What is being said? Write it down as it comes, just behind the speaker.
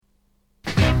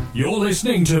You're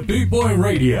listening to Boot Boy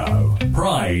Radio.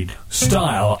 Pride,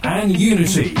 style, and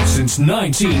unity since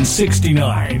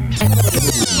 1969.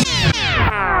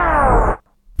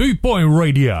 Boot Boy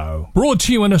Radio. Brought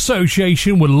to you in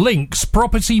association with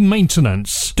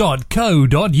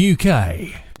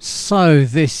linkspropertymaintenance.co.uk. So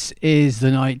this is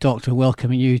the Night Doctor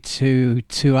welcoming you to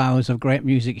 2 hours of great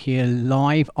music here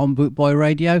live on Boot Boy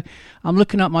Radio. I'm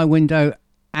looking out my window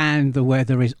and the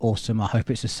weather is awesome. I hope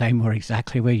it's the same or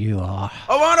exactly where you are.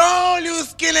 I want all you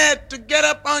skinheads to get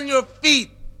up on your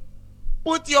feet.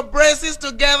 Put your braces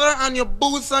together and your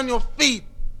boots on your feet.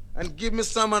 And give me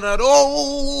some of that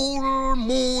old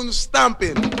moon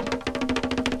stomping.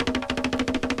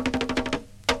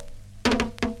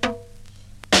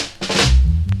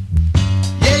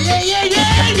 Yeah, yeah, yeah,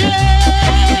 yeah,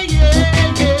 yeah, yeah, yeah.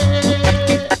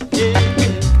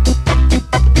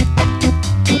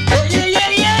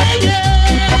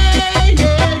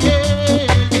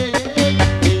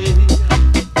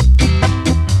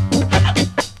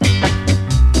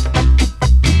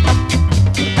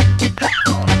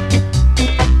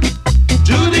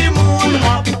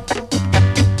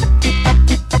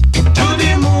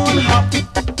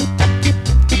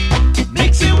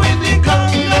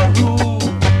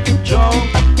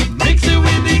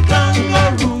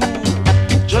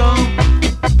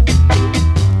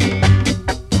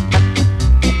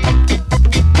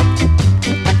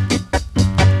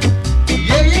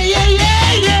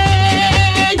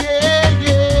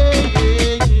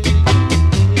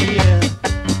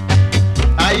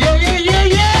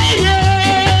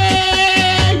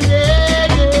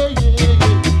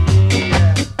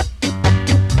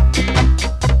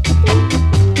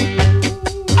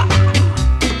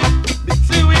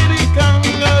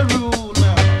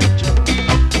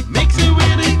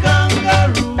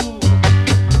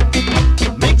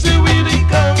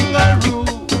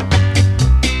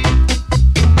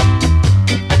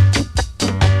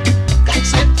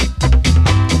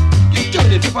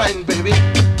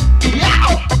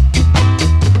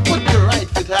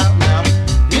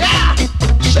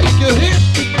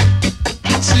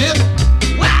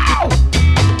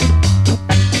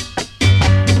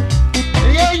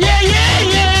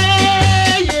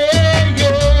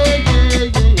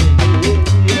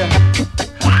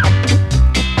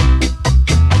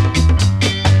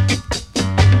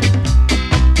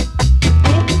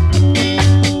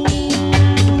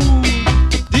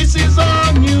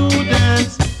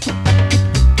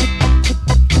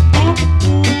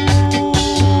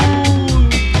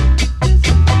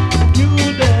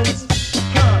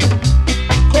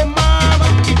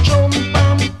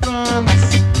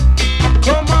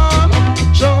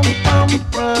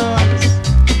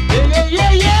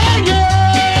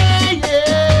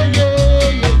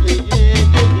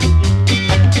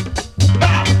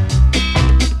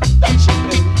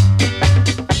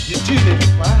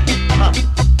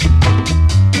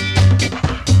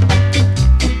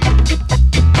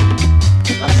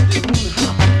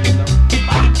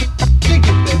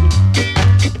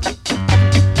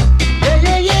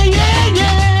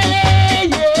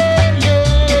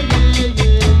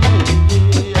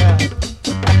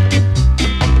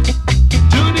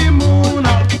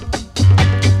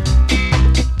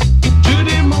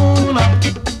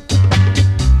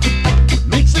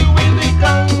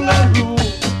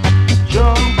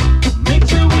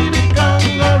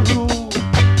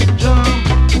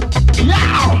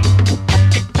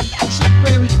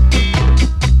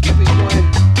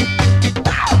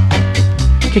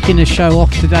 Kicking the show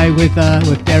off today with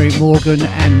Derek Morgan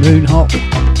and Moonhop.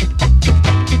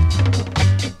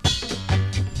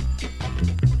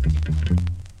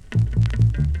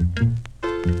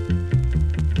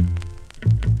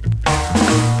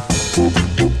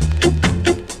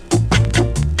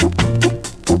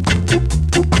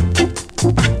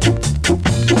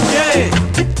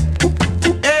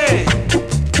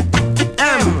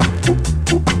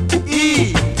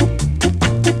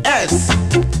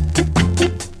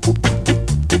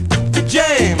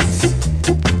 James.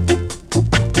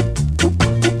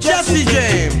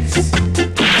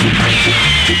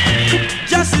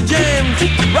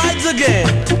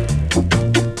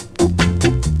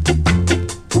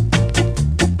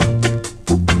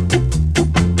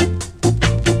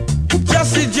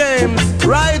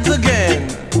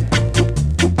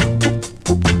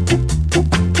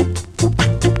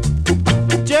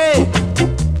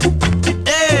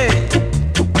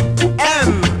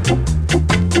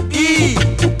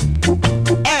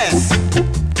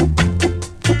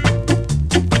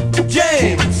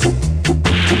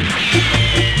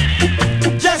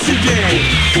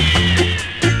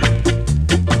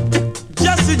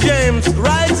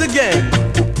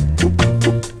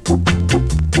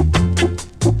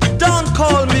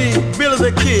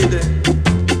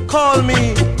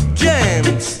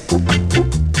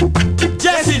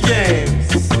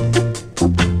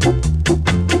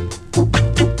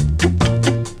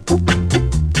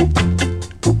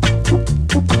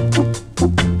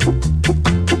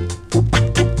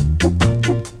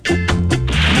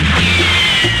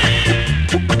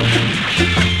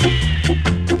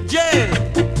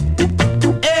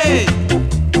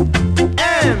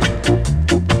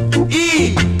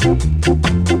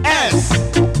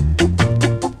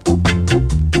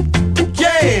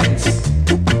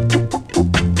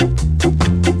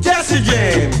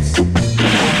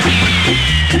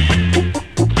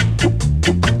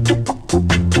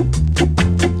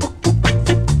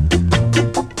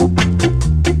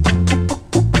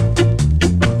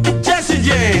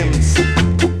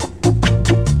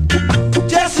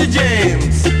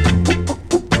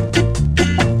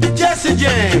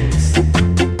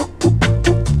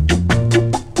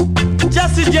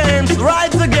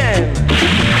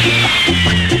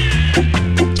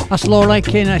 That's Laura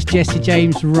Lakin, that's Jesse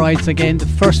James Rides Again. The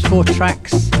first 4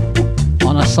 tracks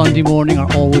on a Sunday morning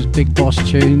are always Big Boss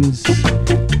tunes.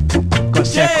 Got to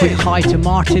say a quick hi to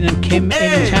Martin and Kim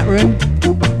in the chat room.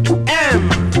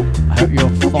 I hope you're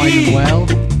fine and well.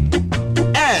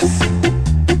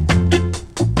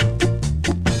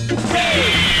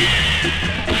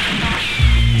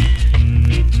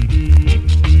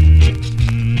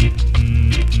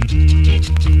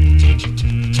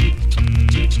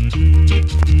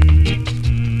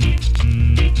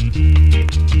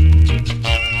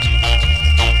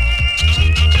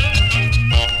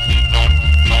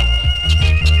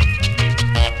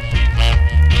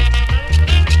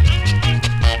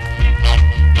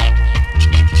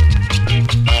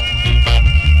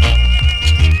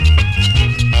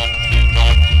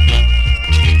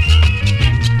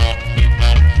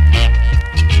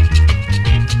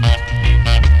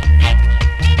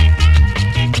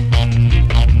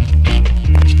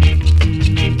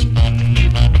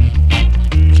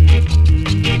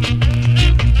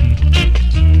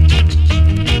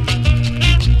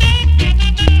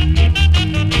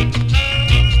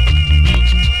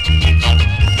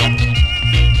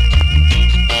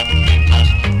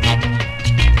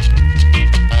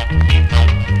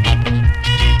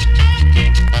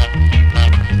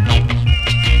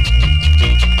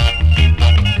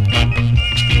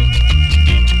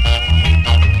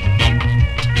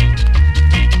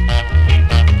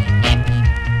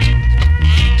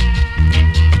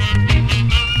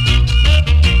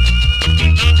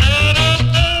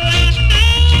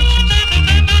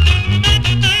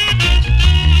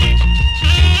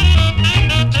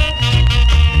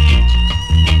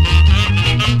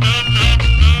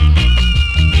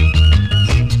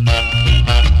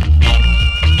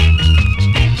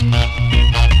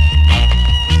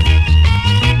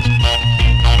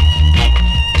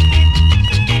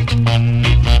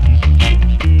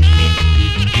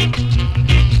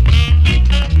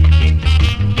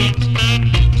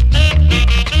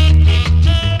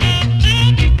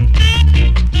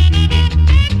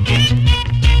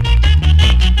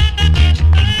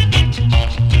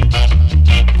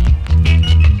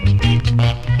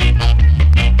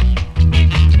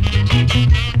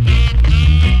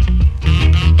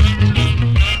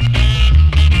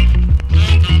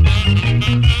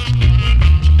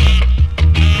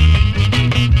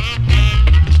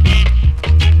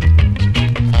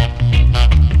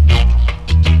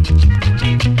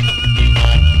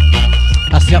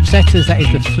 That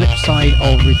is the flip side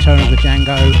of Return of the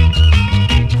Django.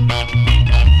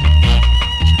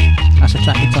 That's a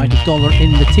track entitled Dollar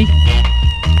in the Teeth.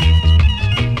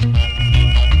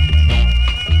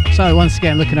 So once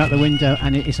again, looking out the window,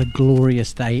 and it is a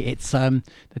glorious day. It's the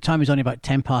time is only about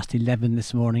 10 past 11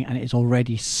 this morning, and it is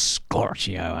already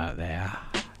scorchio out there.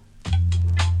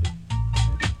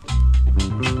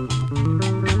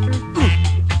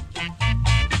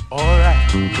 All right.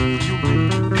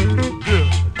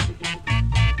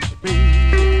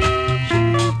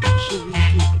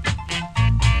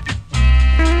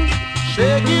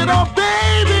 Shake it up,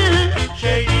 baby.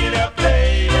 Shake it up,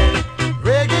 baby.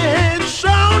 Reggae and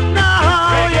shout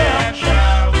now. Reggae and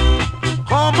shout.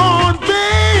 Come on,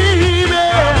 baby.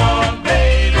 Come on,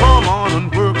 baby. Come on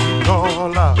and work it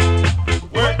all out.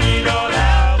 Work it all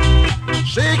out.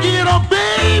 Shake it up,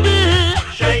 baby.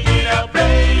 Shake it up,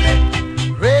 baby.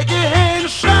 Reggae and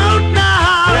shout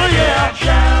now. Reggae and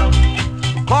shout.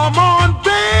 Come on,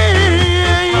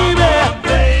 baby.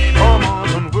 Come on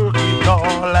and work it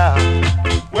all out.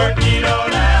 Work it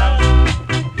all out.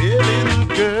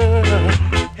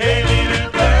 Hey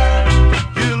little girl,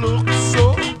 you look so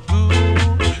good,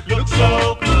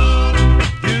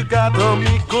 you got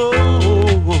me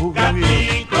going,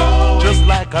 just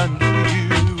like I knew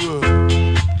you would.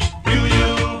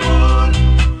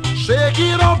 Shake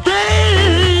it up,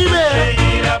 baby. Shake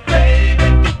it up, baby.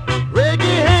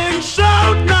 Reggae and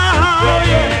shout now.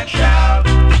 Reggae and shout.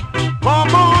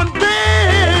 Come on,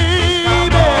 baby.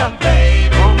 Come on,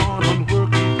 baby. Come on and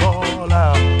work it all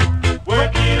out.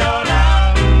 Work it all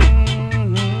out.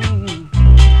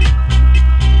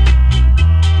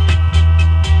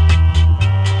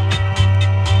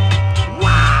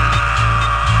 Wow!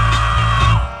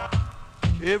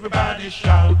 Everybody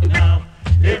shout now.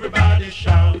 Everybody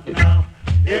shout now.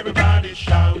 Everybody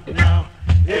shout now.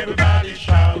 Everybody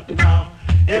shout now.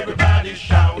 Everybody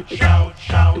shout, shout,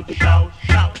 shout, shout,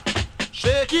 shout.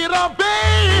 Shake it up,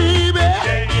 baby.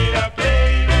 Shake it up,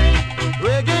 baby.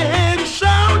 Reggae and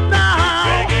shout now.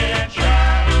 Reggae and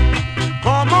shout.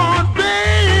 Come on,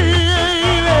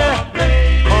 baby.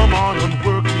 Come on and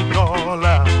work it all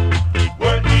out.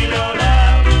 Work it all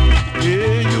out.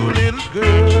 Yeah, you little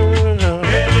girl.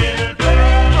 Hey,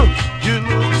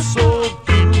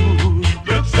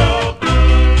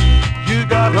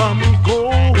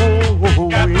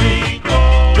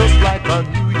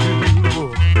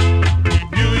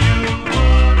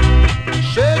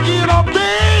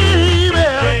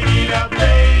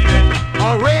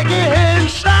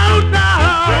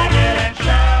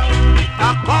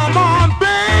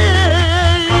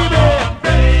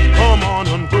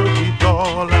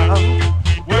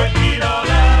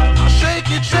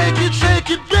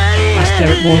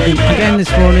 Morgan again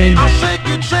this morning. Shake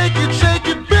it, shake it, shake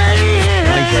it, baby.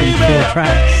 Racing 4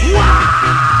 tracks.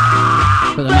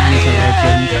 But the man is a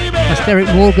legend. That's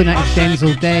Derek Morgan, that's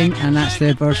Denzel Dane, and that's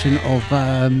their version of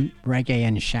Reggae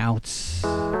and Shouts.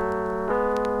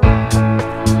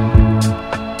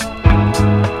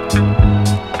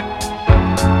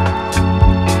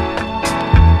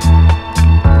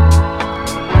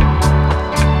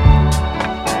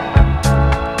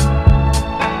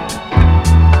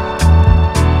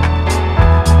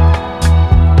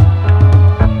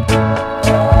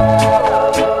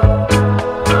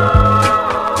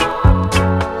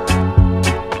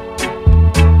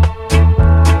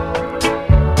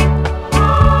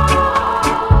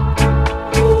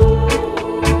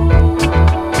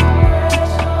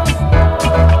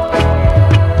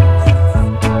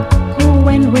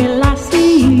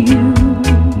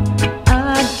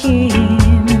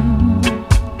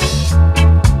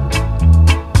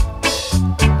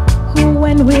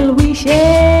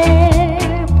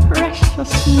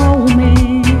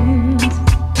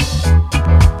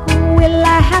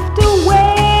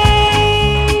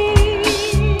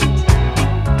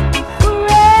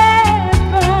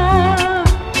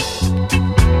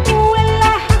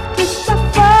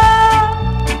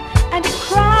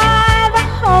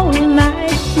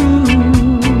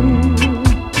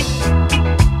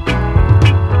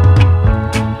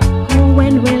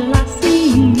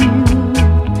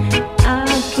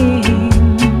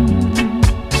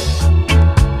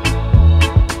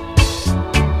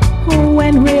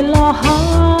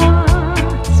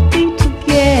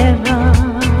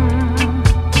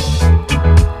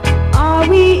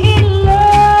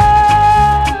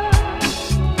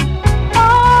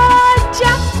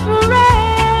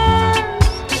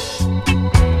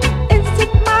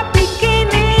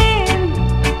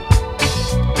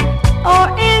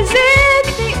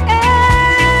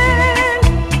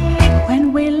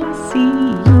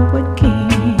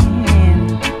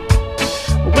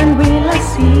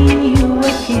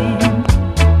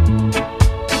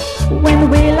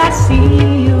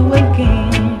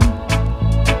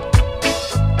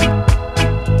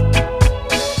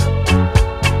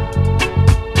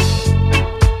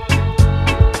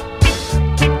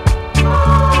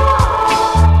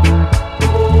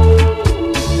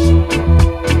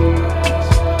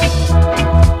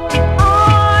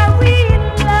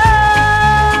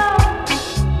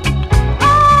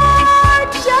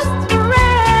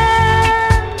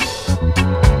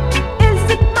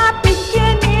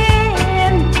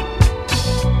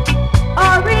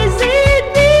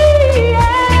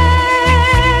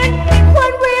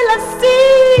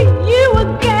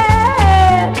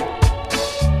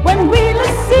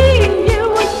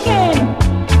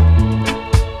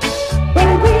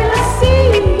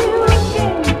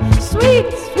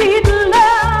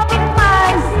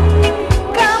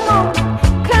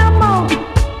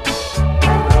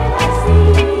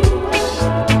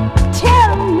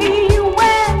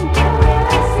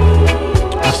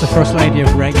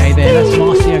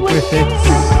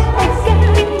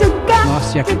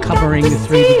 Covering the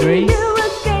 3 degrees.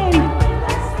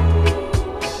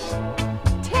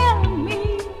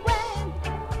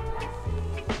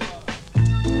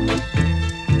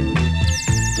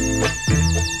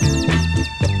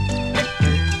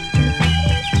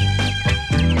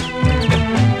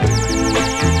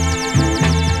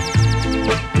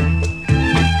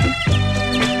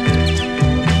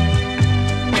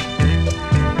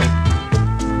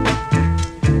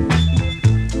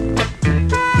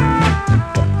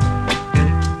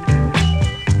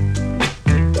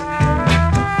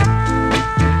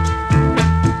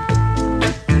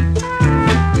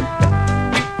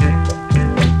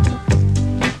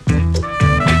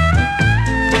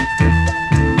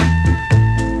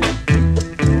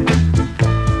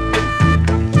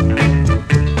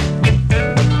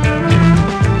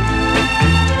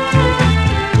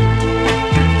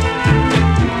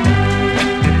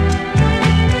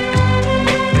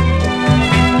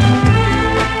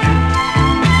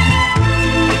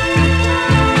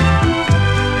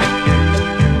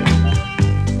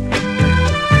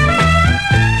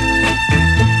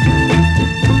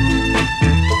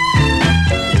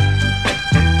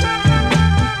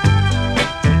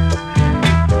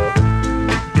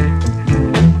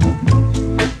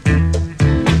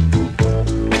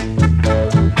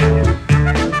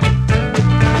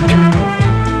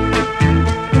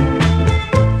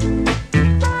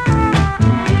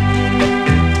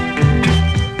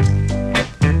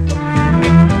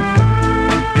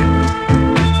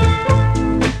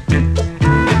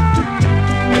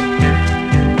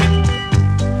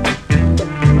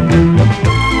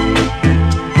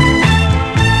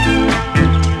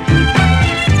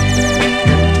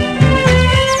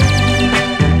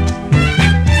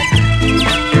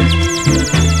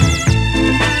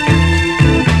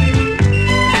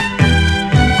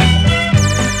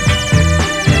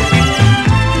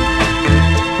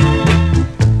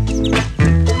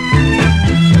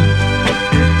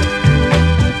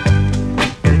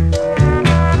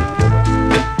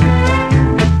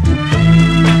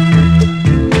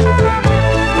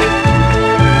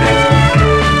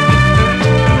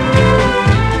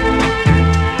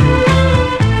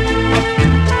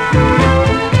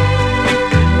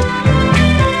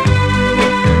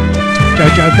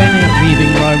 Joe Bennett,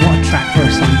 Leaving Rome. What a track for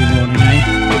a Sunday morning, eh?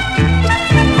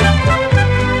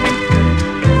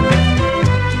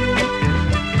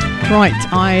 Right,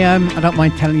 I don't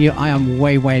mind telling you, I am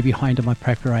way behind on my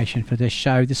preparation for this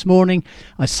show. This morning,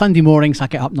 Sunday mornings, I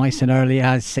get up nice and early,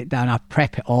 I sit down, I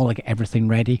prep it all, I get everything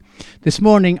ready. This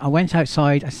morning, I went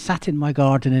outside, I sat in my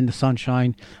garden in the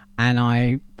sunshine, and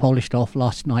I polished off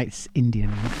last night's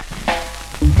Indian.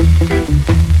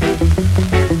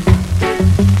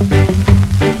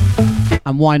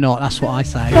 And why not? That's what I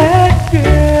say. Fat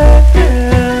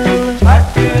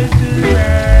girl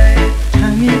tonight.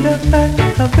 I need a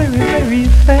very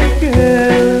fat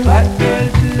girl. Fat girl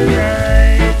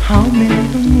tonight. I'm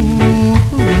in the mood,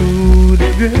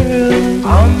 girl.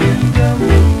 I'm in the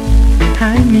mood. I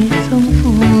need some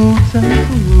food.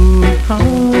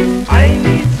 Oh, I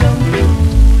need some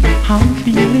food. I'm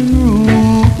feeling rude.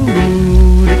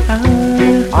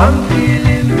 I'm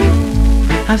feeling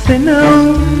rude. I say no.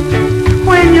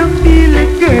 When you feel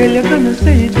it, girl, you're gonna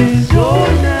say it is so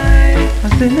nice. I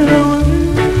say no.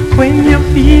 When you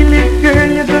feel it, girl,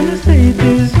 you're gonna say it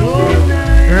is so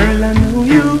nice. Girl, I know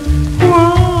you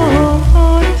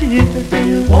want it. I say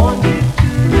you want it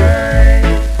tonight.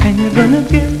 And you're gonna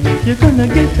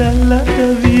get a lot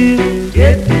of it.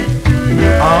 Get it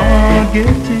tonight. Oh, get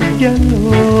it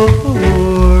galore,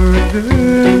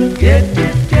 girl. Get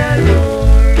it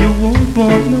galore. You won't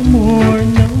want no more.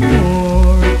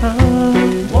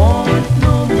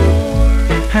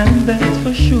 And that's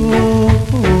for sure.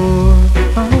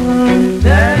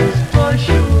 That's for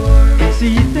sure.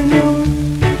 See the no,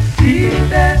 see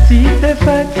that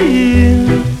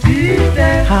fatigue. See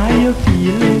that how you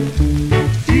feel it.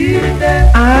 See that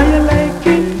how you like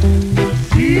it.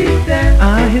 See that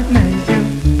how it makes you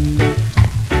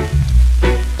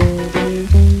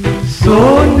so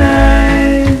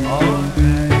nice.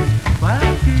 Alright,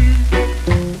 fatigue.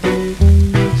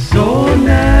 So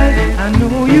nice. I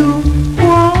know you.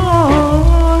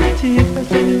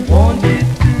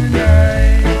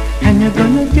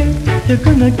 You're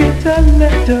gonna get a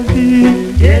lot of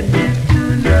it. Get it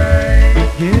tonight.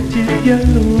 Get it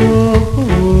galore.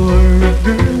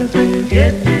 Girl, I say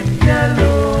get it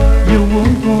galore. You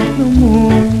won't want no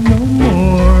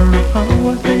more. How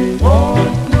I say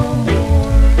want no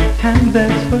more. And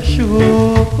that's for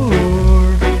sure.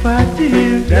 But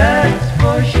dear, that's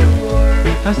for sure.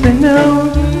 I say no.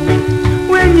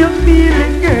 When you feel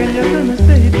it, girl, you're gonna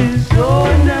say it is so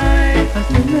nice. I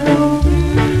say no.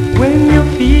 When you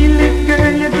feel it,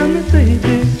 girl, you're gonna say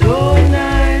this so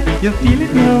nice. You feel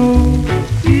it now.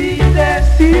 See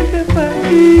the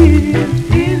fatigue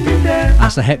in there.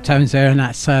 That's the Heptones there, and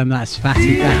that's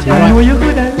Fatty. I Right. know you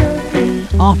could have loved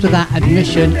it. After that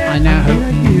admission, I now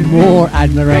have more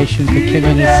admiration for Kim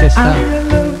and his sister.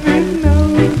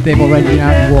 They've already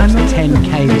now walked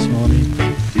 10k this morning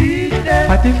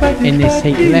in this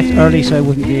heat. Left early so it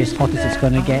wouldn't be as hot as it's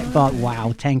going to get, but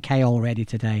wow, 10k already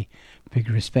today. Big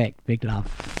respect, big love.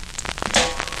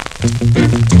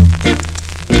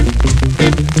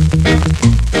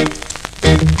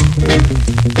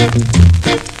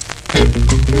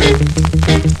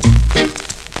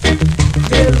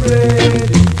 Get ready.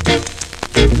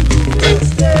 Get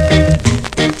ready.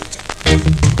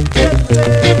 Get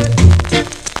ready. Get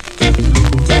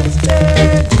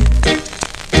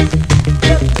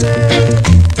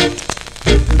ready.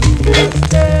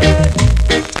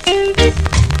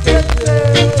 Get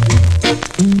ready.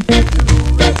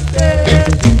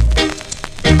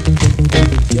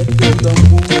 Get in the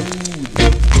mood.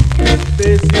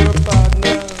 Face your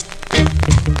partner.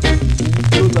 Move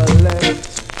to the left.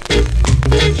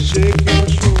 Shake your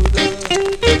shoulder.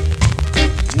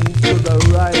 Move to the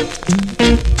right.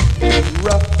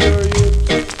 Rock your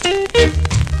hips.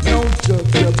 Now just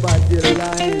your body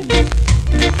line.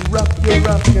 Rock your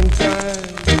rockin' time.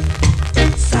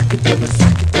 Sock it to me,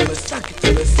 sock it to me, sock it to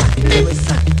me, sock it to me,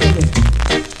 sock it to me.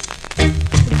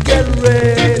 Get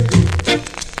ready.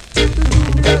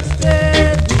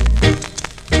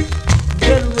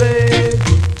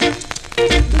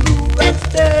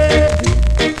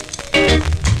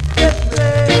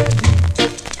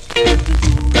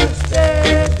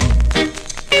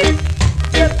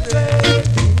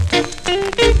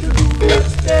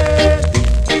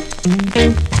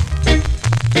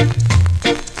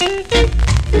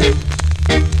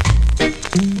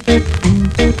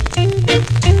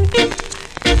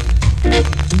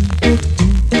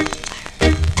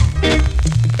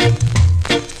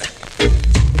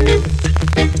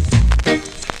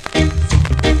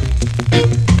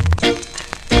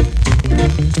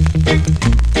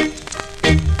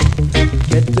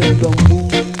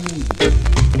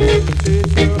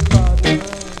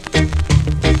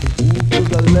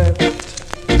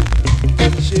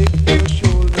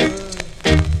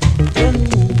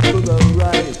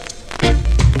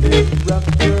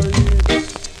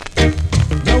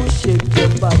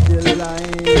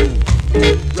 line.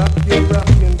 Rock your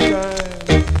rocking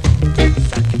time.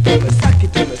 Suck it to me, suck it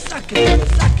to me, suck it to me,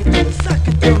 suck it to me, suck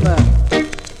it to me.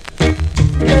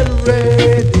 Get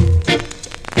ready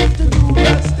to do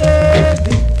rock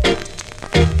steady.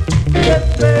 Get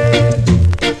ready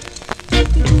to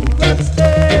do rock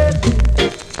steady.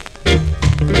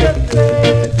 Get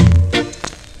ready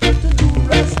to do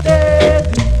rock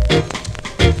steady.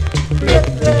 Get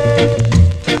ready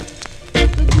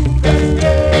to do rock steady.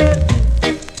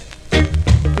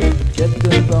 Get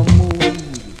in the mood.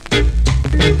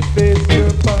 Face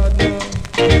your partner.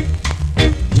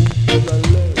 Move to the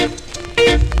left.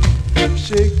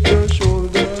 Shake your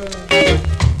shoulder.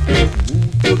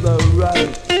 Move to the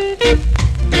right.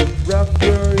 Wrap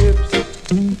your hips.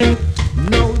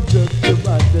 No, just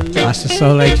about the left. That's the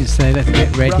Soul Agency. Let's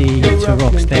get ready to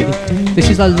rock steady. This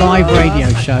is a live radio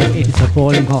show. It is a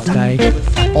boiling hot day.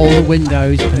 All the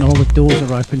windows and all the doors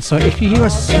are open. So if you hear a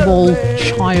small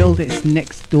child, it's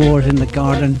next door in the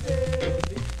garden.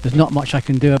 There's not much I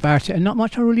can do about it, and not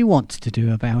much I really want to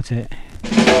do about it.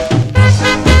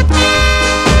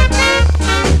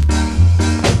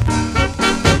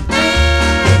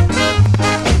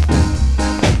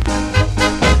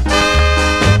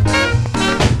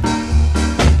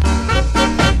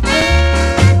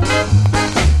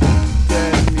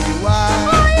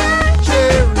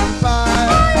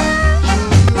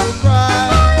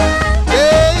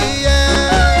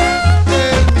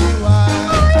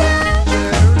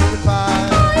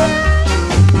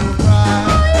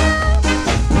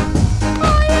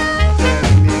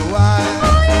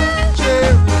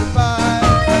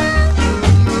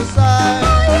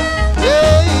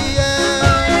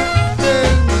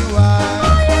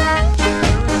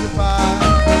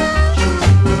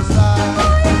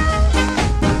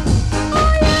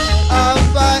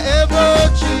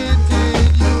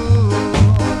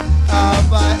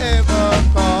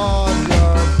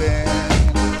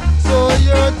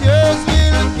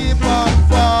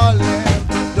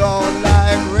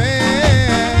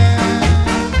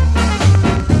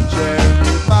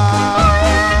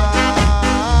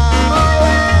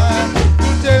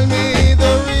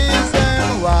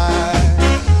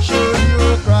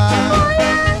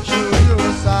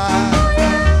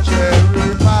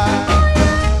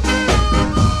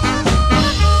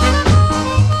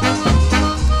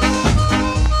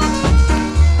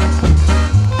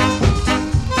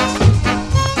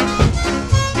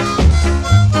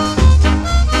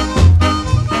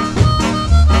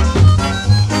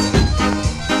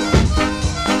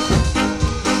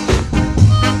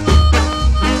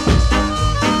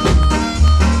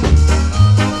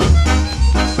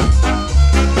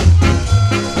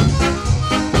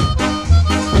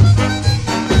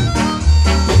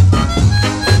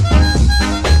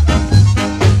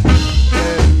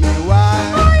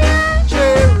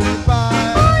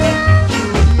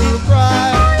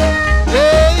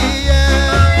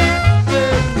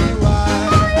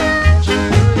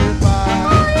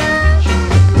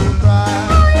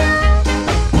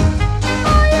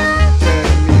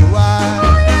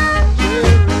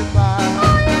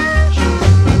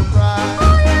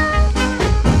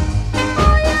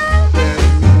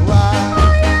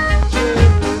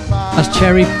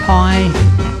 Cherry Pie.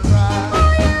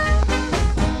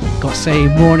 Got to say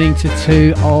morning to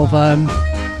two of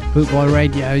Bootboy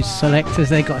Radio's selectors.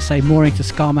 They got to say morning to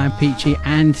Scarman Peachy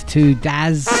and to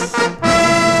Daz.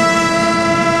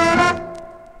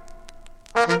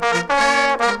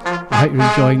 I hope you're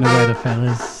enjoying the weather,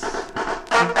 fellas.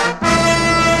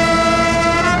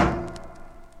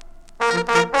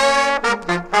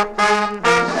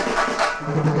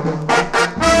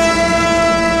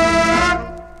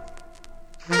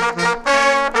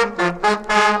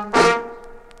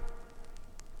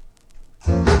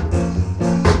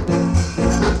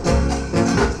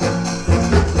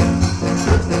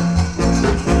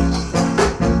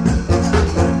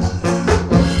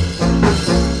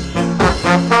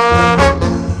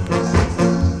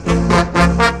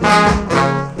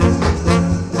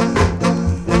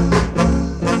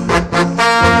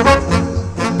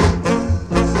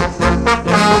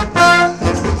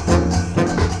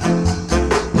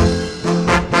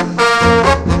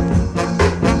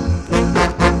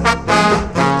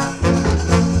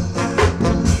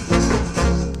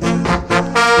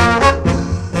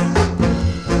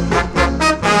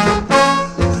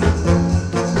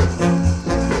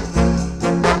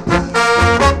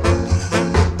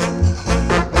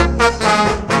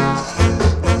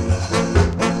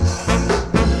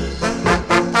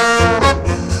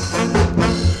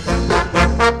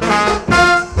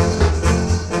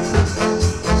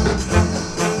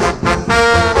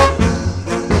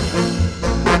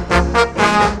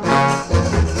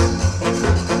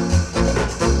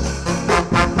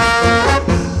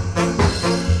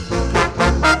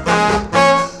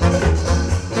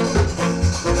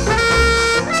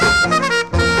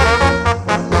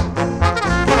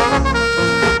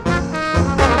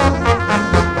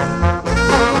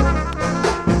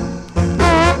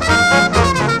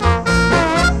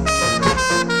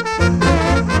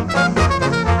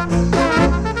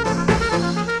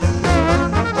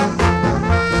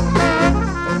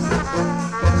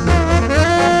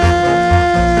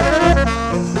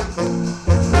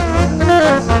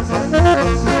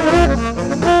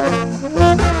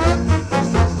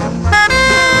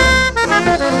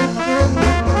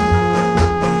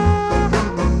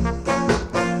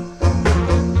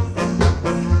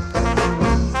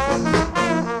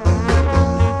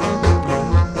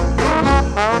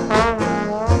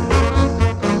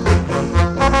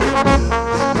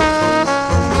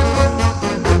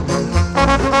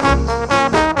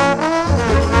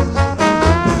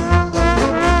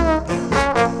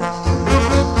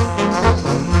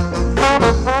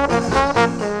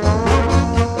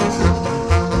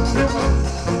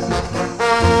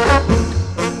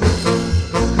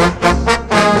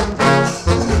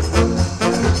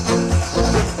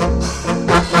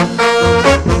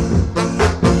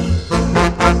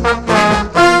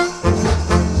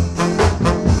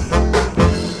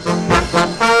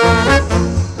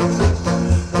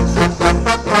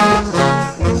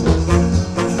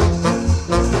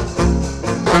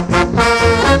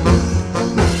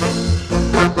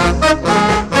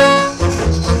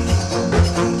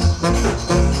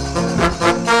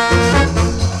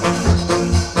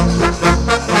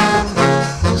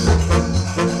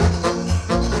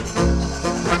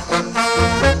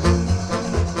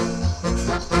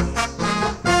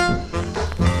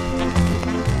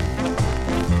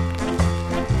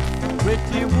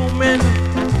 women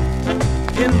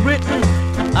in Britain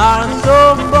are so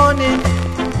funny.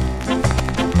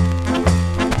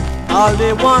 All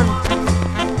they want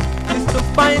is to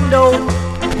find out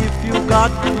if you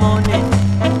got money.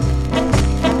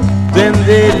 Then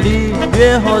they leave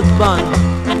their husband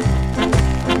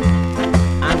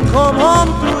and come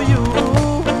home to you.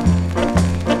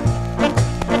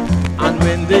 And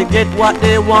when they get what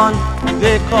they want,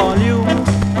 they call you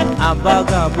a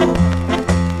vagabond.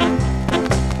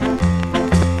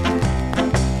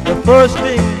 The first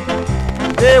thing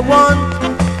they want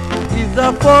is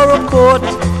a fur coat.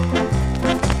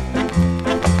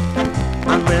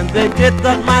 And when they get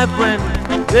that, my friend,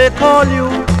 they call you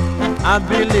a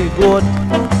billy goat.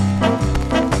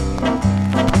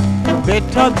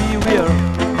 Better beware,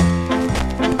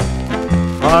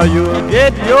 or you'll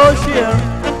get your share.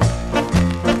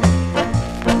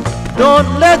 Don't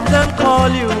let them call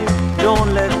you,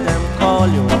 don't let them call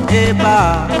you a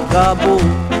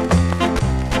vagabond.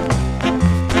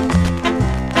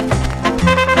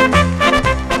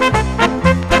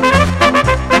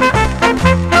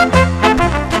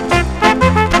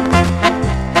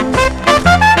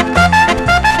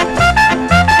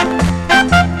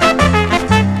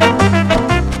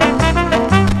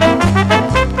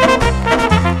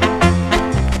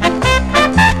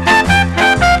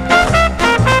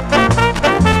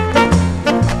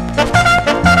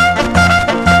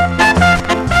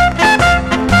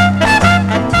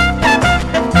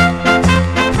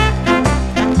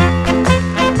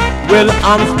 Well,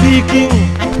 I'm speaking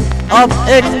of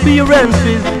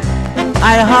experiences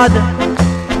I had.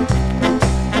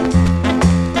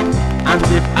 And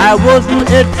if I wasn't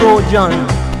a Trojan,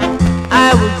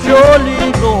 I would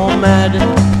surely go mad.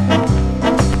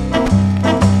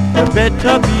 You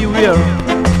better beware,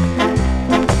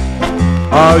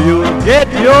 or you'll get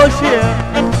your share.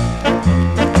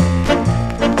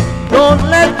 Don't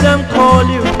let them call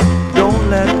you, don't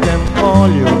let them call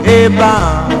you a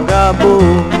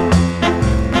vagabond.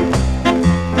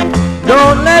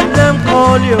 Don't let them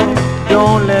call you,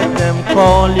 don't let them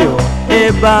call you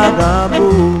a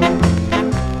vagabond.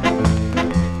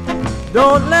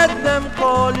 Don't let them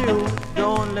call you,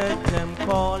 don't let them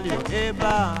call you a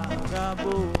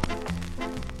vagabond.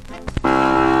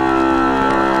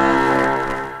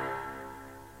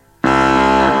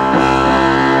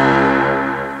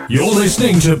 You're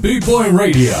listening to Boot Boy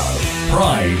Radio.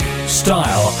 Pride,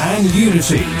 style and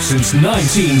unity since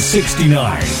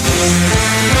 1969.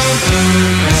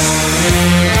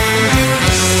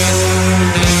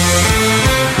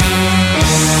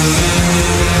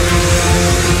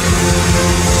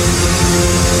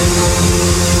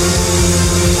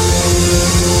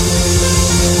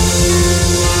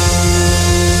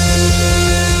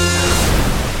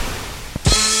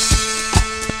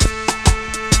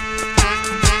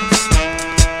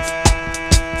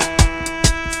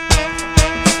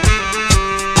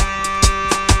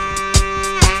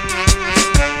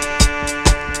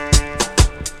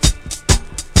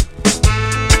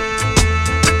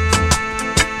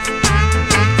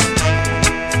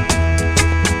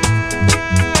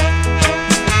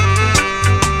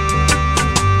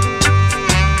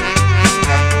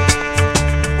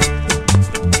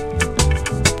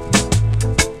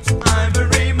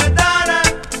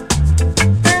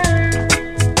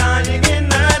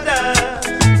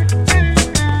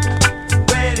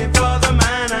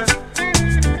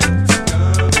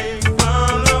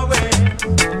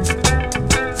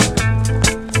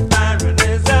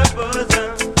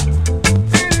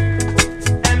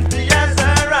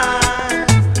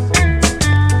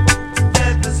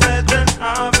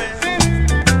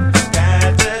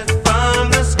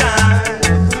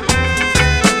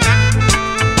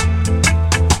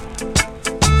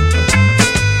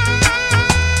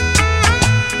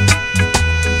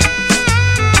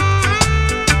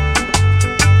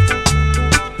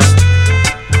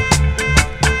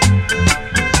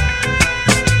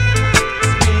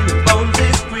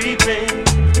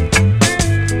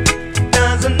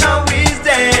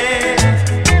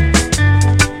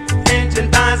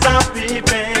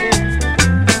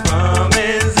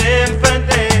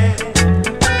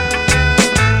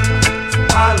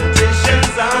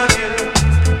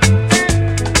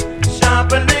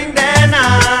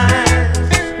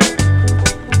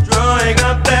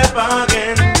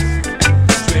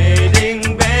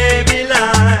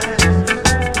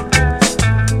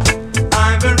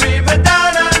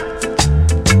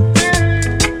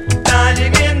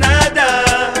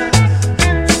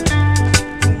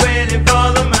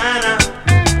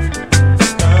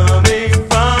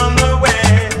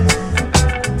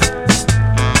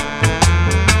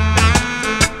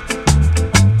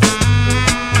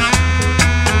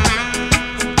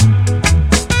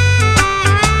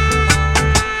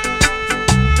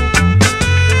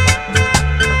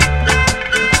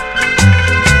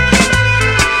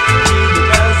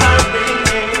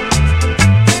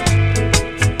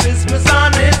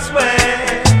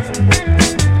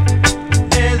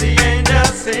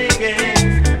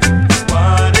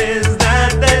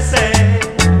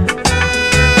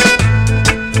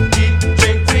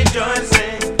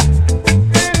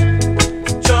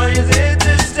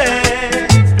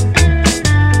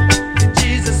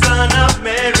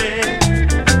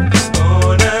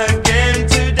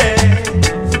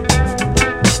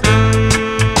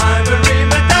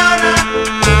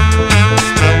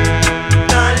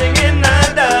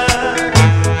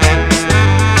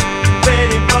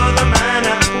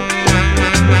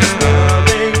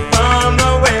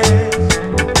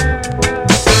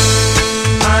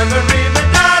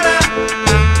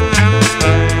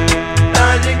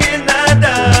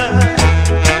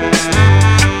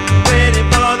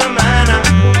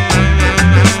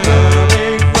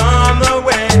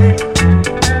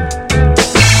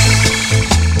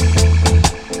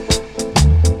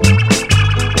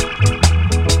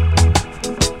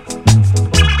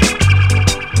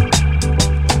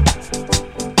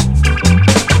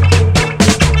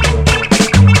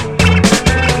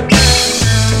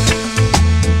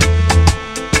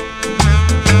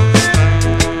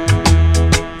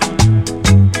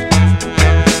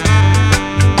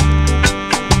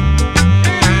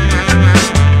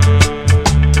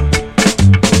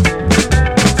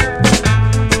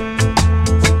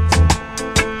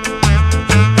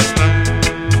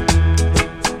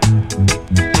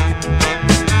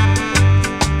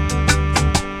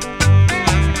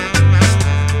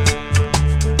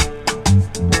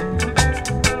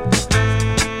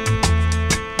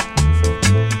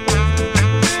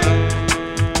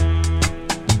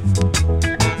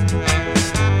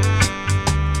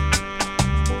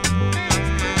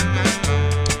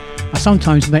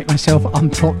 sometimes make myself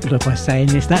unpopular by saying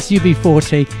this. That's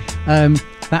UB40.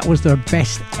 That was their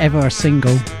best ever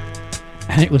single,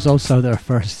 and it was also their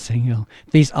first single.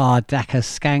 These are Dakka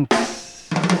Skanks.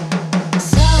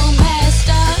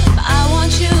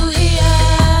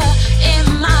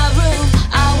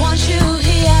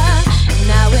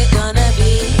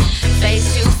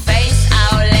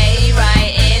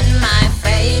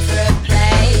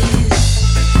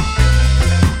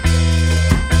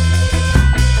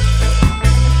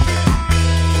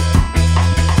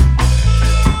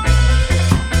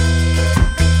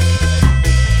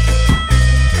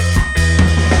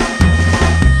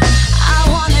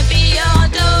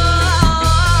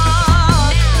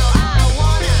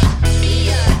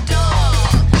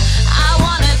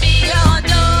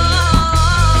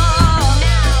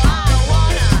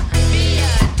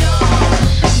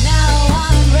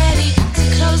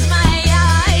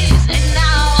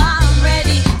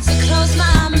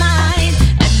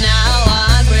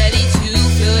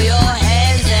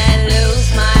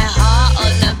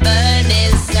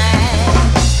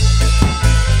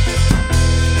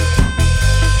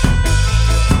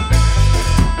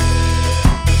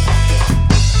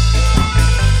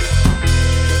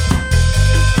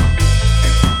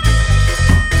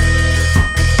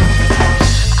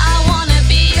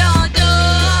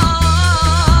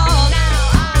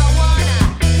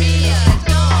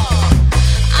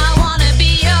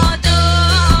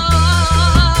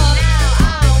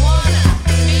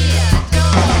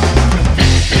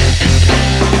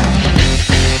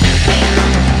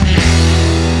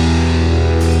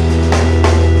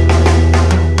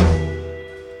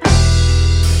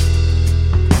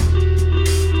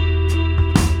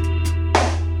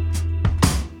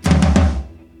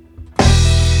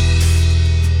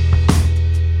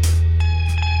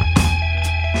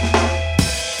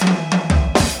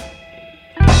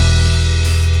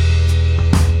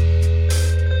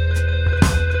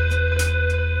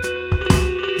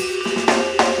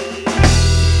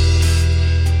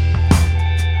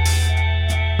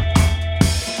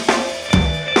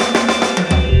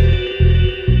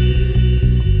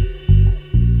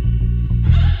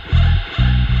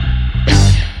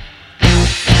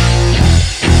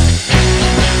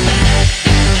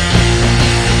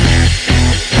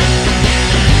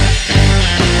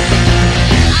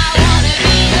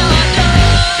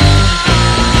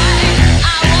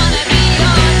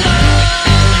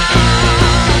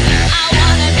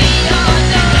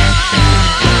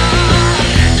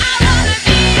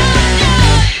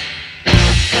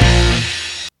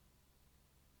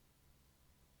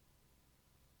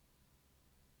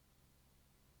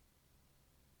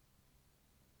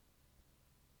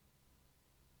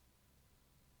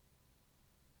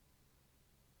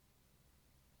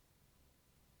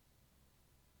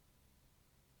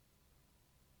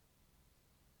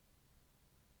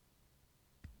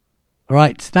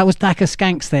 Right, that was Dakka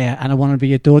Skanks there, and I Want to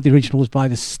Be Adored. The original was by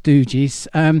the Stooges.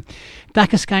 Dakka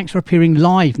Skanks are appearing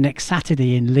live next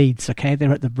Saturday in Leeds, okay?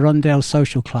 They're at the Brundale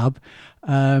Social Club.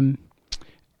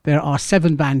 There are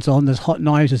 7 bands on. There's Hot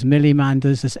Knives, there's Millie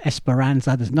Manders, there's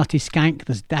Esperanza, there's Nutty Skank,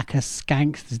 there's Dakka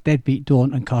Skanks, there's Deadbeat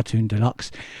Dawn and Cartoon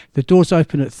Deluxe. The doors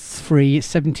open at 3.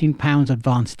 It's £17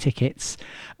 advance tickets.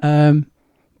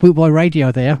 Bootboy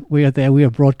Radio there. We are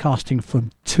broadcasting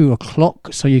from 2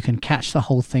 o'clock, so you can catch the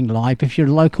whole thing live. If you're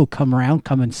local, come around,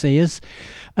 come and see us.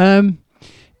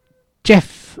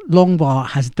 Jeff Longbar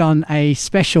has done a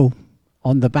special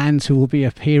on the bands who will be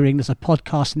appearing. There's a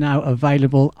podcast now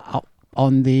available up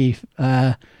on the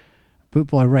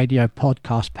Bootboy Radio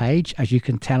podcast page. As you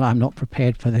can tell, I'm not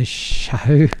prepared for this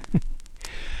show.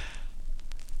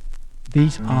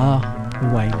 These are the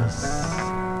Wailers.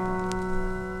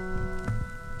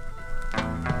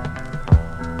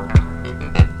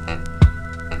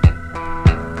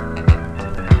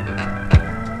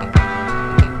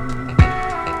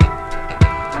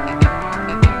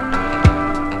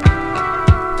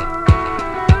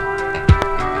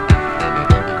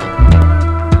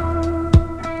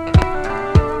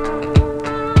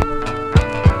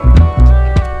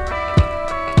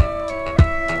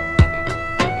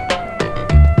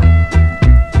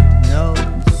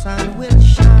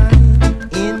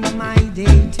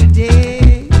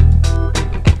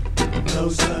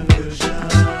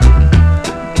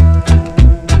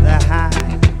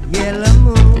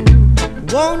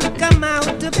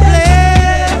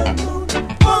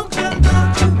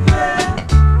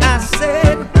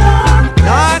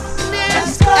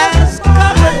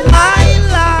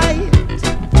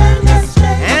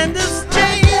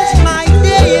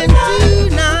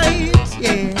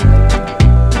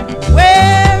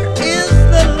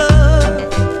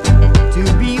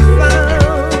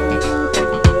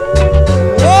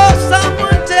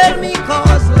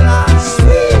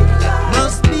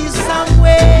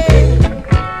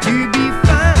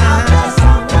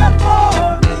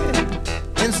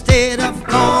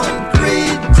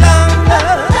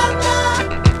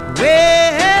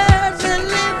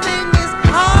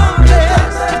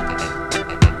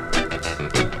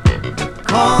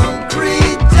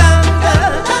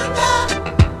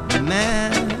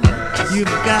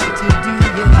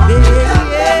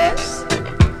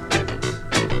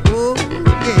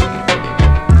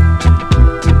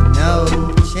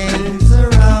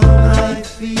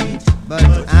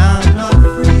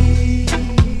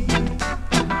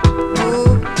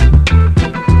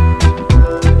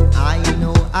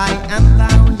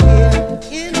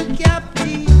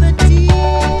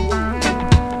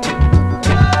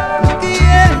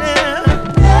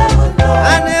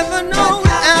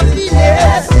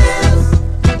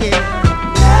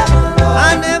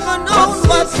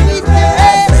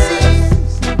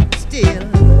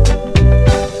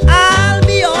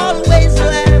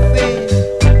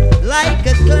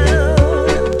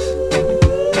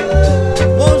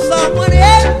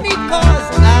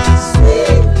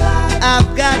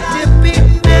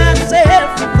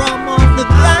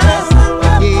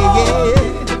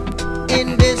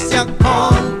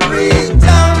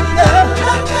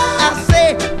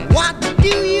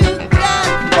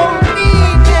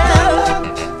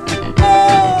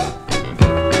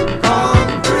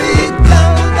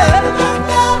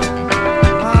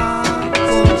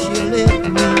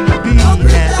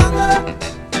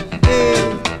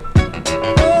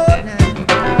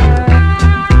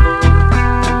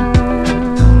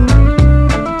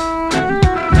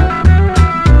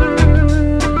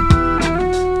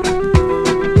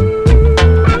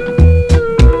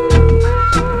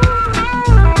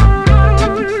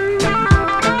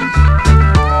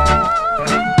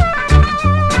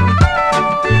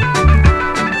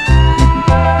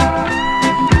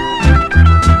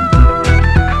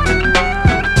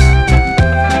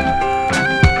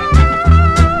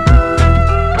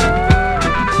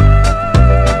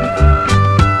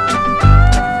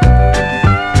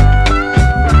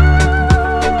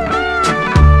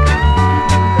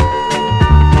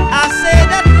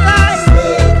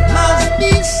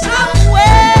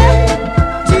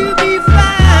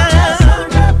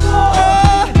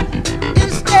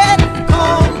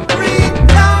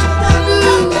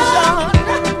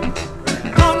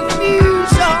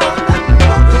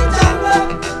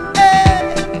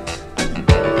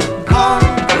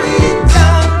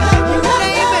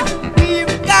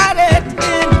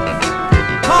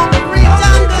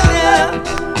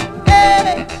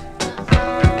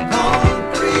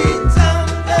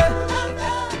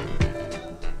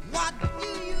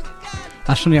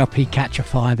 That's from the LP Catch a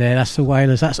Fire there. That's the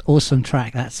Wailers. That's an awesome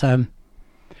track. That's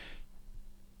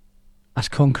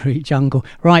Concrete Jungle.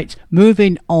 Right,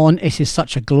 moving on. This is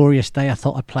such a glorious day. I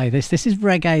thought I'd play this. This is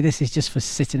reggae. This is just for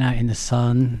sitting out in the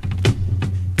sun.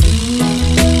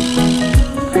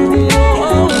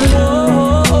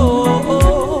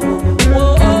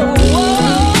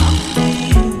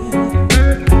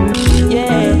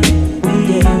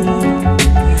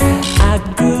 I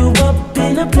grew up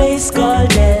in a place called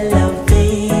De La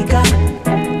Vega,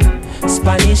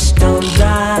 Spanish Town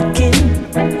rocking,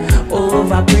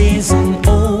 over prison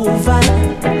oval.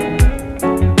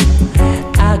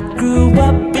 I grew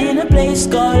up in a place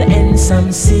called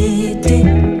Ensom City,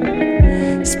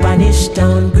 Spanish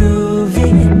Town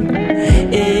grooving,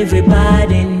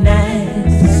 everybody nice.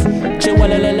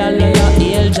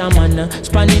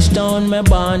 Spanish Town, me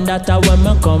born, that's where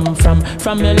me come from.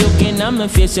 From me looking at me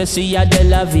face, you see a De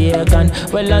La Vegan.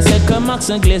 Well, I say Max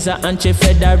and Glazer and Chief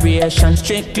Federation.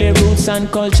 Strictly roots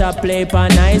and culture play for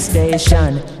nice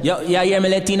station. Yo, yeah, me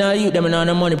Latino youth, them on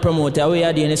the money promoter. We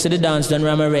are doing this, so the dance done,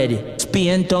 I'm ready.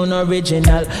 Spain Town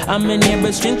original. And my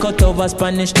neighbors drink cut over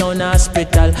Spanish Town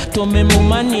hospital. To me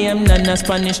mama name Nana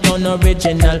Spanish Town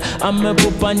original. And my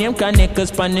papa name Kaneka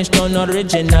Spanish Town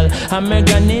original. And my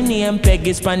granny name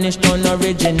Peggy Spanish Town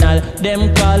original.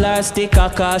 Them call her sticker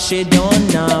cause she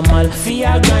don't normal. For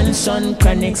your grandson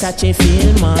Chronic such a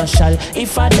field marshal.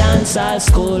 If I dance at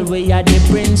school we are the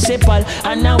principal.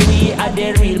 And now we are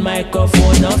the real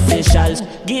microphone officials.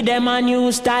 Give them a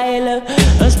new style.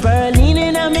 Sperling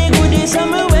in a me goodies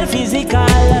and me well physical.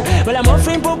 Well I'm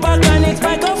offering Papa Chronic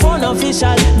microphone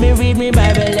official. Me read me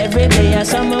Bible every day and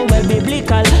some well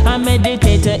biblical. I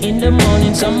meditate in the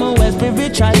morning, some well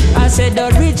spiritual. I said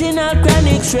original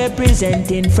Chronics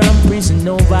representing from prison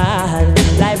oval.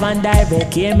 Live and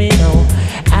direct, hear me now.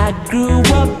 I grew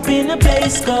up in a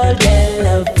place called De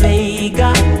La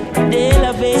Vega, De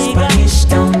La Vega, Spanish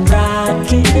Town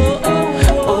rocking,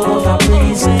 over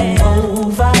prison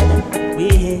oval.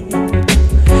 Yeah.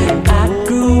 I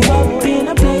grew up in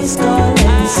a place called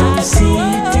Ensom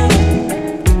City,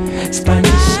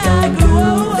 Spanish Town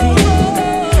grooving,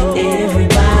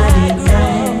 everybody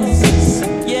nice.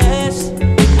 Yes,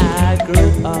 I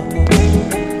grew up.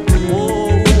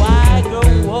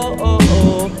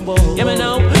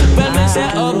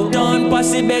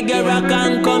 Posse beggar I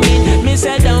can come in. Me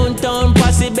say downtown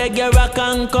posse beggar I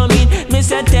can come in. Me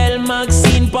say tell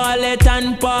Maxine, Paulette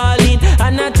and Pauline.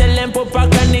 And I tell them Papa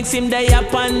Chronics him they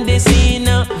up on the scene.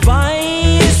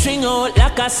 Voice string out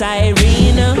like a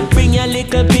siren. Bring your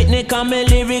little picnic and my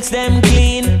lyrics them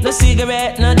clean. No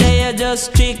cigarette, no they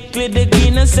just strictly the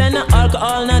green. No say no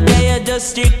alcohol, no they just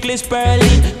strictly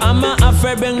spurling. I'm a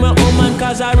afraid bring my woman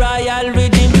cause a royal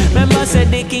rhythm. Remember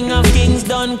said the king of kings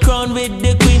done crown with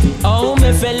the queen. Oh,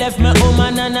 me fell left my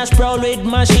woman and a sprawl with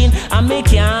machine. And me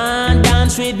can't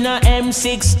dance with no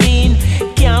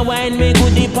M16. Can't wind me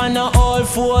good deep on no all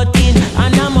 14.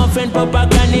 And I'm a friend Papa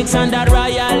Chronics and the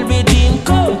royal redeem.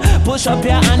 Come, push up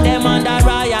your hand them on the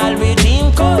royal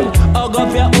redeem. Come, hug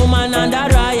up your woman and the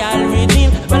royal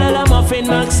redeem. Well, I'm a friend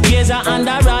Max Glazer and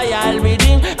the royal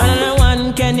redeem. And I'm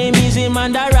one Kenny Museum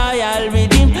and the royal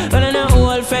redeem. Well, I'm a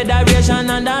whole federation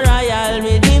and the royal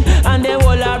redeem. And the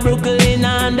whole of Brook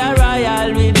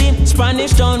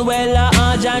Spanish town, well,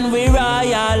 and we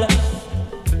royal.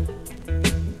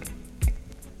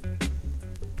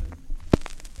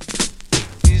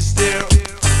 Is there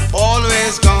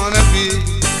always gonna be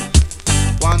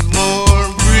one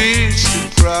more bridge to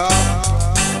cross?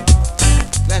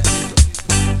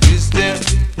 Is there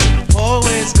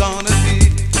always gonna be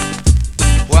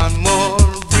one more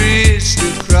bridge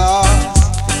to cross?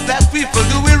 Black people,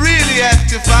 do we really have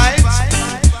to fight?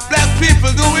 Black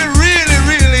people, do we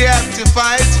really have to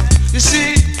fight? You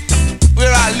see,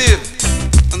 where I live,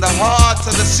 in the heart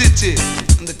of the city,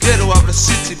 in the ghetto of the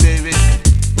city, baby,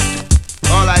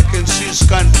 all I can see is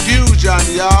confusion,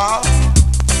 y'all.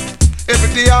 Every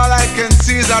day all I can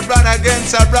see is a brother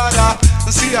against a brother.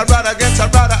 See a brother against a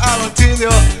brother, I will tell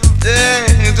you.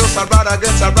 Yeah, just a brother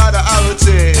against a brother, I would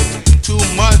say. Too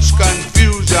much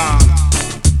confusion.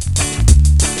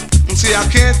 See, I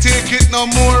can't take it no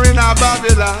more in a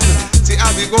Babylon. See, I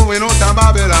be going out of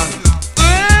Babylon.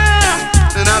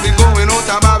 And I be going out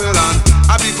of Babylon.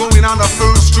 I be going on the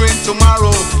first train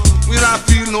tomorrow. We not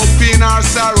feel no pain or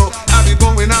sorrow. I be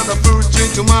going on the first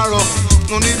train tomorrow.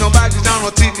 No need no baggage, I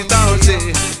no ticket, I don't say.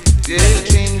 Yeah,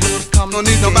 no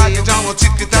need no baggage, I no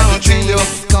ticket, I don't tell you.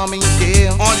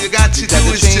 All you got to do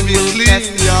is to be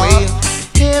clean, y'all.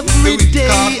 Every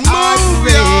day I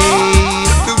pray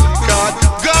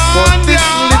for this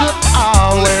little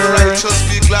hour. Let the righteous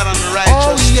be glad and the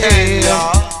righteous stand,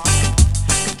 y'all.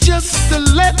 Just to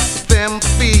let them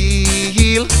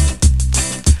feel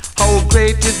how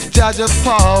great is Judge's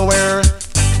power.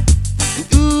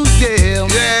 Ooh, yeah.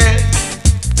 Yeah.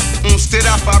 Instead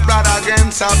of a brother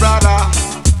against a brother,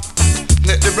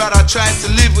 let the brother try to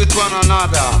live with one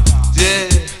another. Yeah.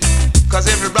 Cause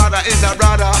every brother is a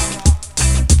brother.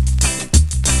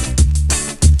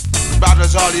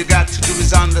 Brothers, all you got to do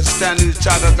is understand each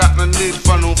other. Got no need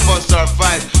for no fuss or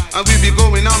fight. And we be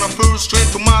going on a first straight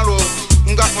tomorrow.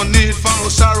 Got no need for no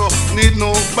sorrow. Need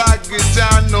no baggage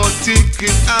and no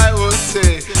ticket, I would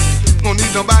say. No need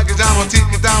no baggage and no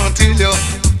ticket, I will tell you.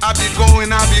 I be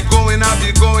going on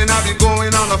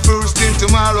the first thing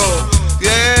tomorrow.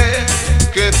 Yeah,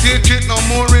 can't take it no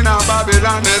more in a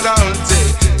Babylon, as I would say.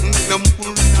 No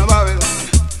more in a Babylon.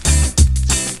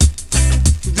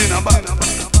 In a Babylon.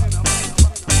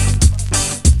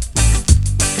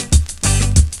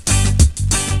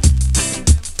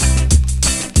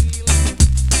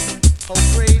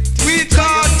 We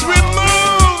can't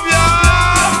remove ya.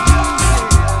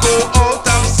 Go out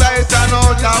of sight and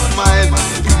out of mind.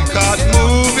 We can't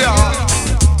move ya.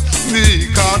 We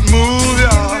can't move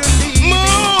ya.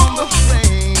 Move.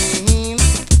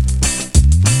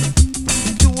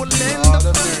 To a land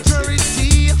of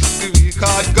prosperity. We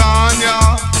can't gone ya.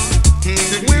 We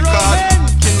can't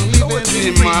live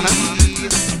in man.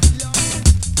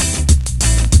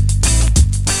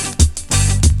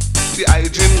 The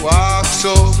hygiene walk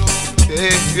so,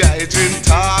 the hygiene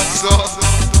talk so,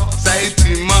 sight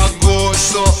him a go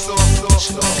so.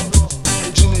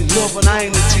 Hygiene love and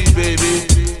unity, baby.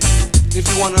 If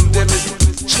you want them is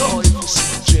choice.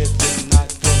 Straight them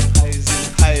not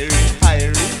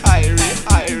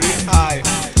high.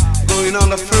 Going on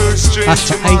the first straight That's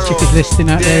for tomorrow. H if you're listening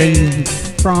out there in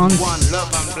France. One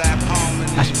love and black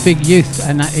harmony. That's Big Youth,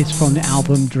 and that is from the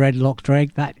album Dreadlock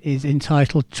Dreg. That is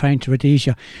entitled Train to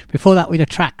Rhodesia. Before that, we had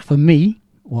a track for me,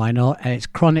 why not? And it's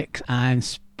Chronics and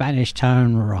Spanish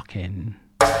Town Rockin'.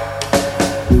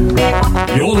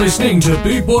 You're listening to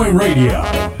Boot Boy Radio.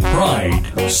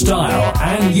 Pride, style,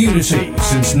 and unity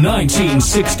since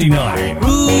 1969.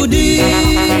 Rudy,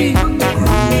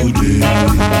 Rudy,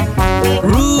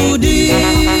 Rudy,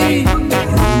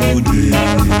 Rudy,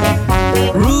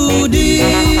 Rudy,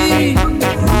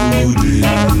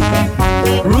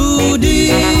 Rudy.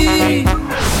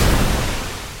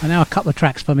 And now a couple of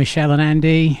tracks for Michelle and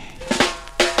Andy.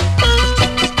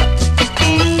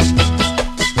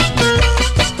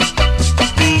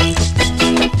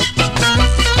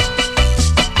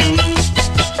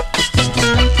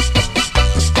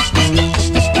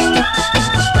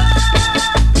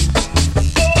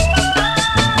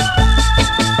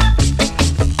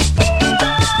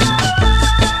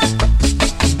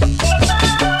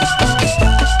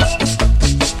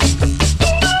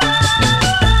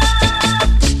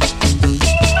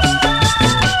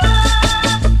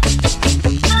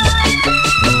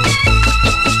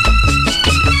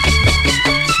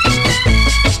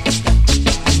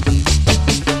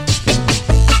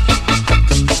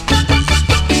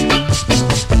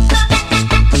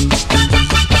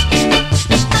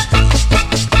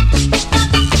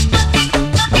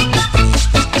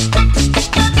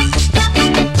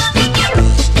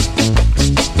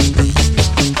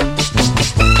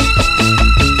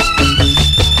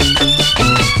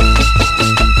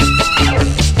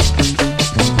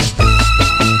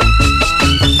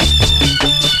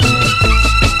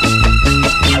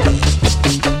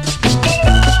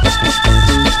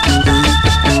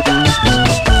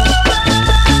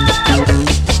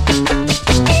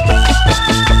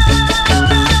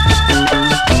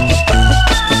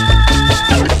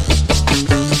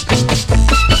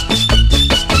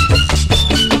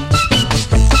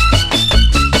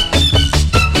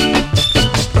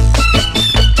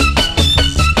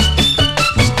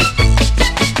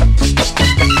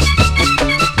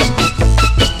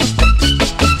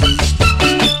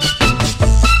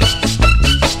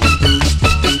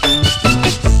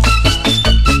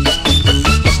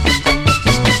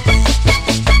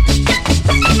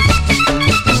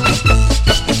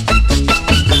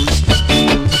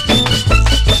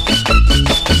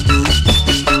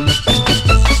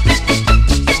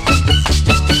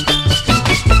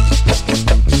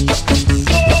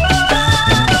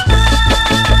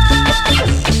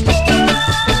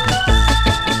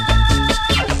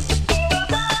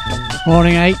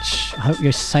 Morning, H. I hope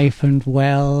you're safe and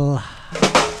well.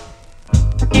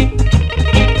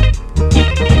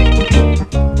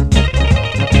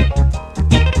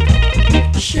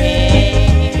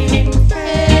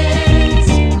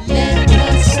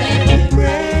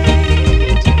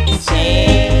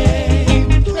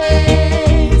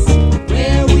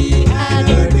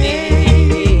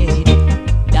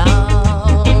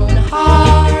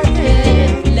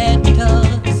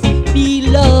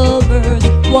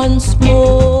 Once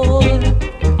more.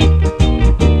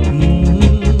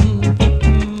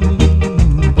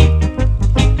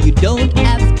 You don't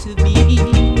have to be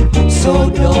so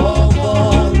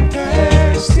doggone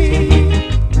thirsty.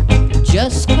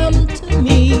 Just come to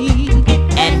me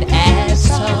and ask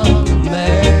some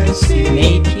mercy.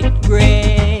 Make it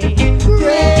great,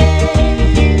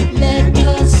 great. Let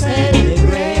us celebrate.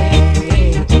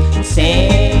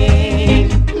 Same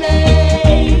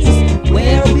place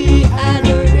where we had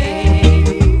a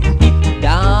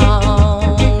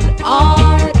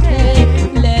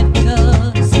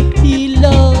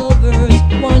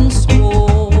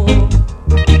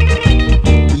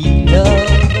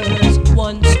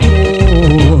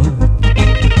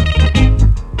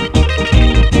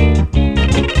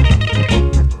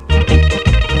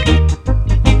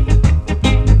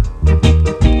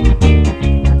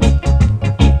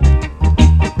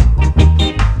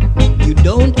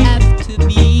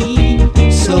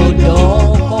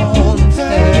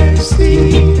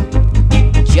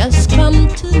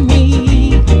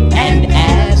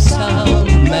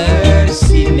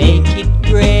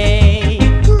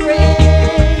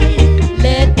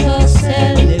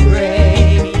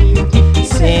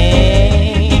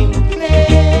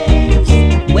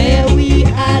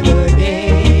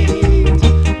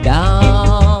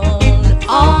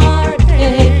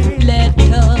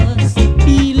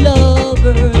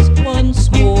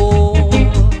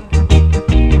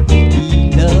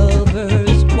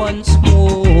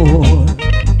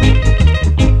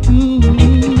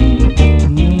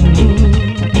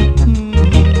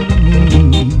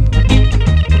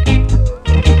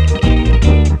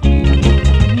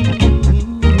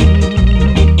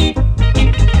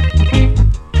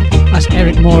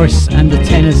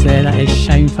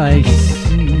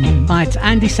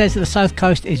Andy says that the South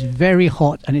Coast is very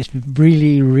hot and it's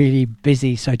really, really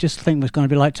busy. So just think what's going to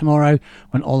be like tomorrow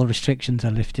when all the restrictions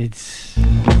are lifted.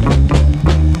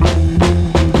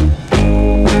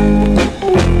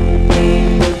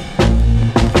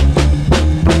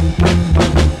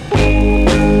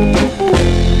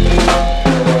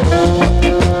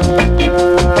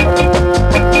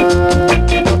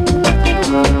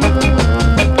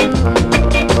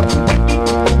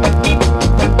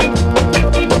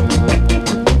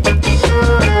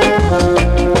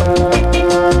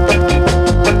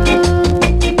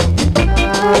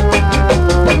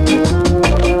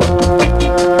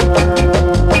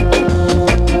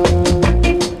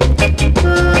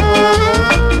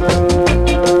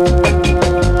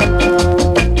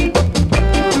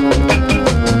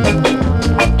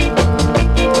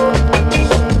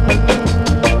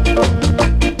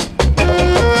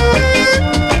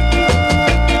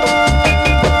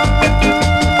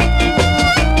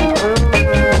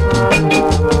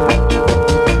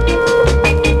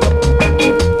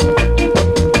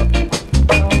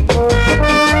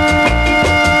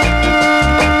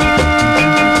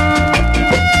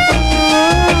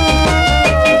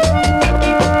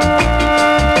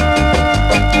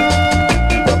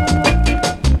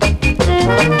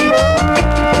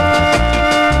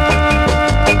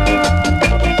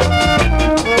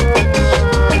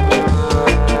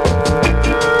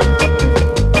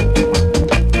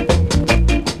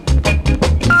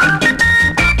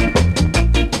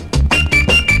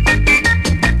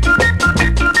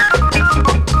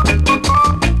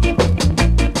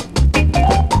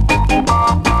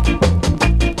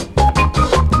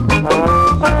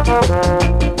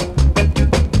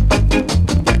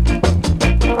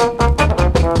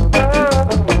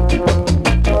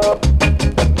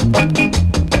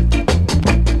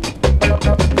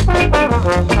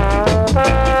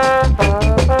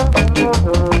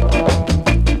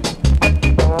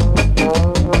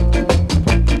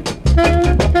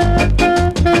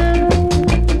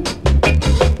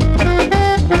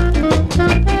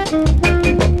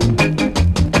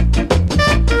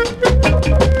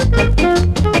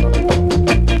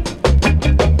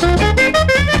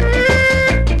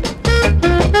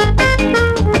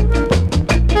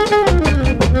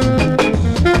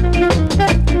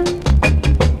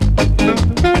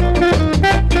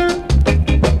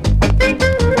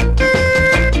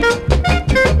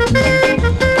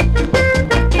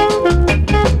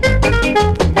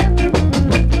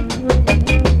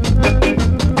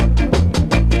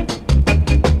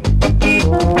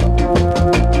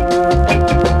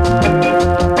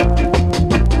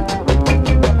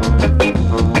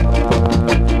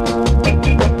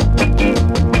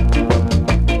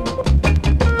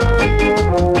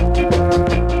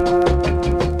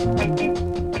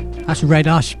 That's Red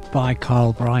Hush by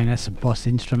Carl Bryan. That's a boss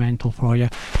instrumental for you.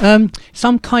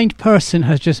 Some kind person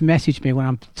has just messaged me when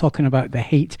I'm talking about the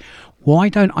heat. Why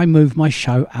don't I move my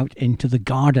show out into the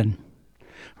garden?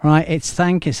 Right, it's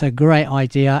a great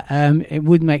idea. It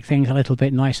would make things a little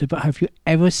bit nicer, but have you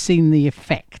ever seen the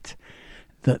effect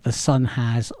that the sun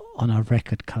has on a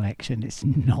record collection? It's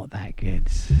not that good.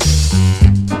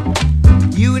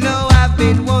 You know I've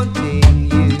been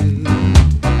wanting you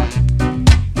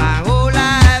my whole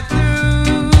life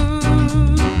through,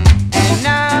 and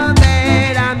now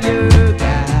that I'm your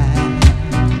guy,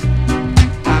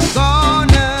 I'm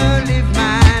gonna live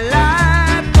my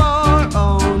life for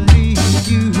only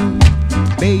you.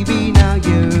 Baby, now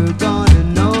you're gonna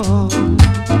know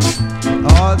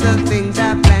all the things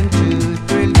I plan to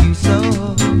thrill you so.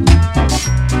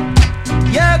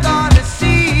 You're gonna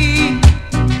see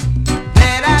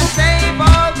that I save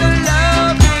all the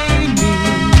love in me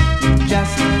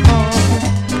just for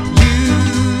you,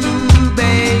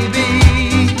 baby.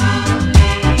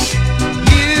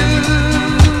 You,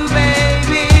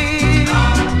 baby.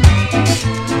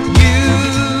 You,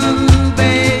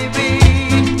 baby.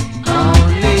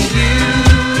 Only you.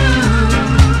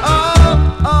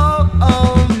 Oh,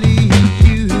 only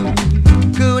you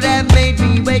could have made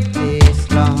me wait this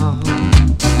long,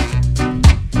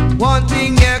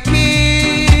 wanting your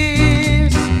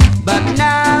kiss, but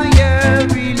now you're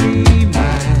really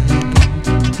mine.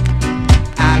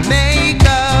 I'll make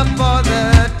up for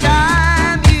the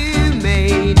time you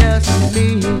made us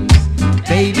miss.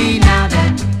 Baby, now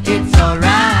that it's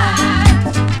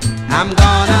alright, I'm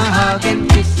gonna hug and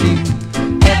kiss you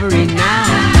every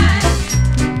night.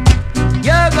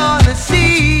 You're gonna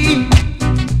see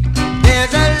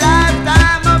there's a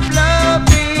lifetime of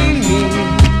loving me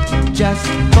just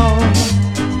for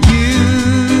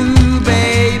you,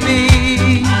 baby.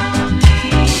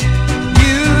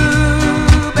 You,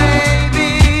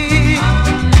 baby.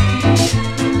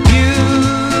 You,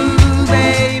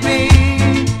 baby.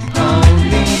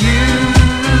 Only you.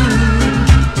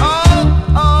 Only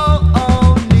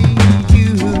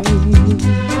you.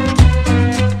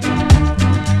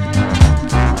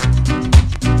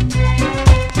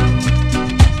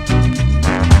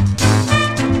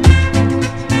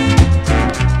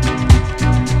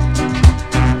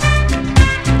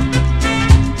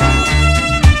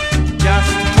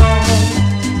 Just for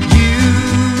you,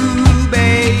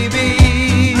 baby.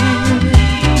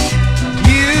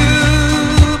 You,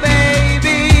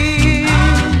 baby.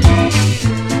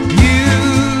 You,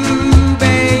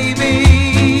 baby.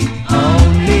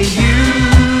 Only you.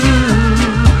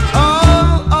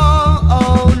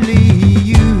 Only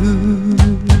you.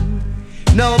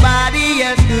 Nobody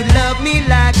else could love me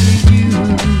like you do,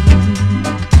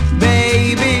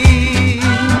 baby.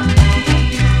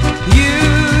 You,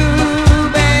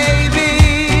 baby.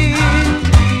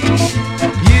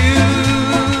 You,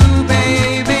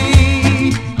 baby.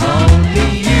 Only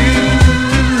you.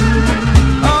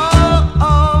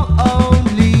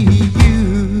 Only you.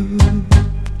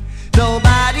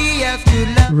 Nobody else could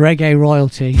love Reggae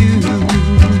royalty, you,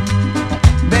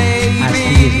 as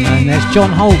he is known. baby. There's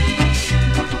John Holt,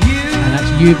 and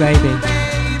that's You, Baby.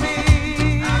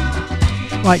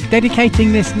 Right,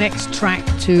 dedicating this next track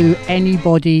to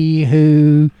anybody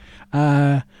who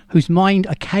whose mind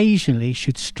occasionally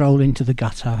should stroll into the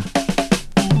gutter.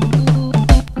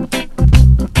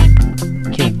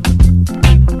 King.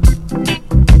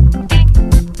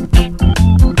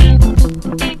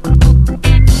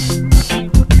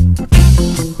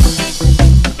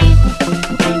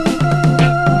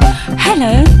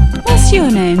 Hello, what's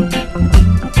your name?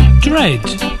 Dread?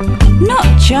 Not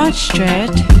Judge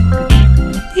Dredd.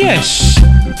 Yes,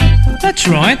 that's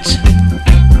right.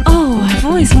 Oh, I've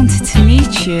always wanted to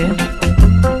meet you.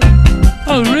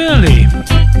 Oh, really?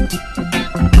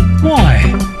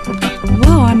 Why?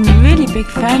 Well, I'm a really big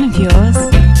fan of yours.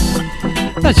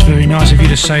 That's very nice of you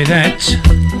to say that.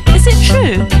 Is it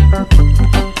true?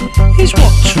 Is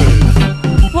what true?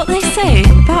 What they say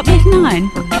about Big Nine?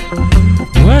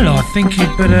 Well, I think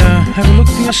you'd better have a look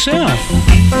for yourself.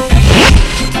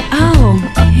 Oh,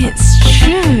 it's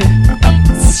true.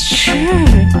 It's true.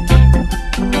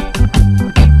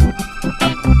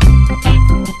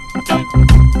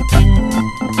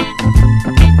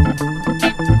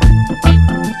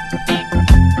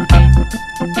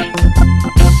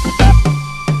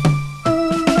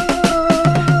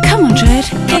 Come on, Dredd,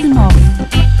 get them off.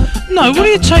 No, what do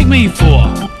you take me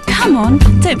for? Come on,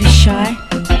 don't be shy.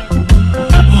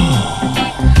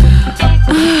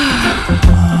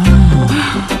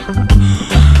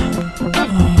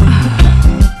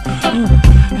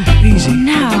 Easy.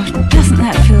 Now, doesn't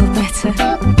that feel better?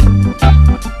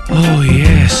 Oh,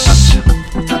 yes.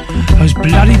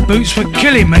 boots were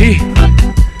killing me.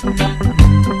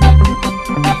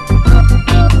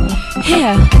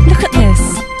 Here, look at this.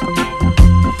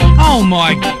 Oh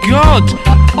my God!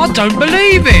 I don't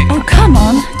believe it! Oh, come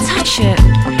on, touch it.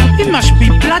 You must be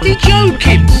bloody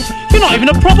joking! You're not even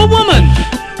a proper woman!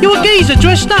 You're a geezer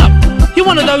dressed up! You're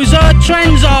one of those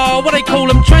what they call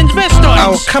them, transvestites!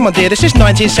 Oh, come on dear, this is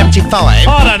 1975.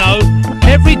 I don't know.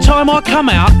 Every time I come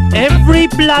out, every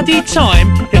bloody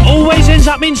time, it always ends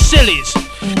up in sillies.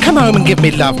 Come home and give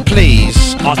me love,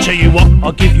 please. I'll tell you what,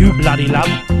 I'll give you bloody love.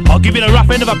 I'll give you the rough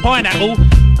end of a pineapple.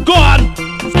 Go on!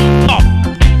 Off!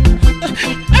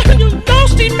 You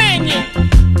nasty man, you!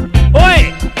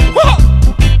 Oi! What?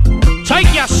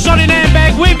 Take your sodding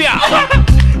handbag with you!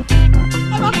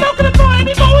 And I'm not gonna buy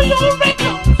any more of your records!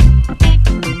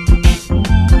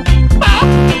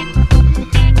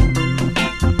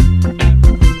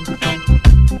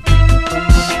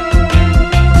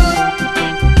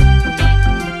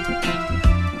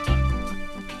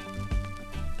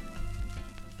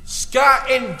 Ska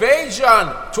Invasion,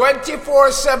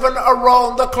 24/7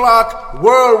 around the clock,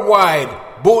 worldwide.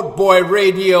 Boot Boy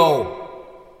Radio.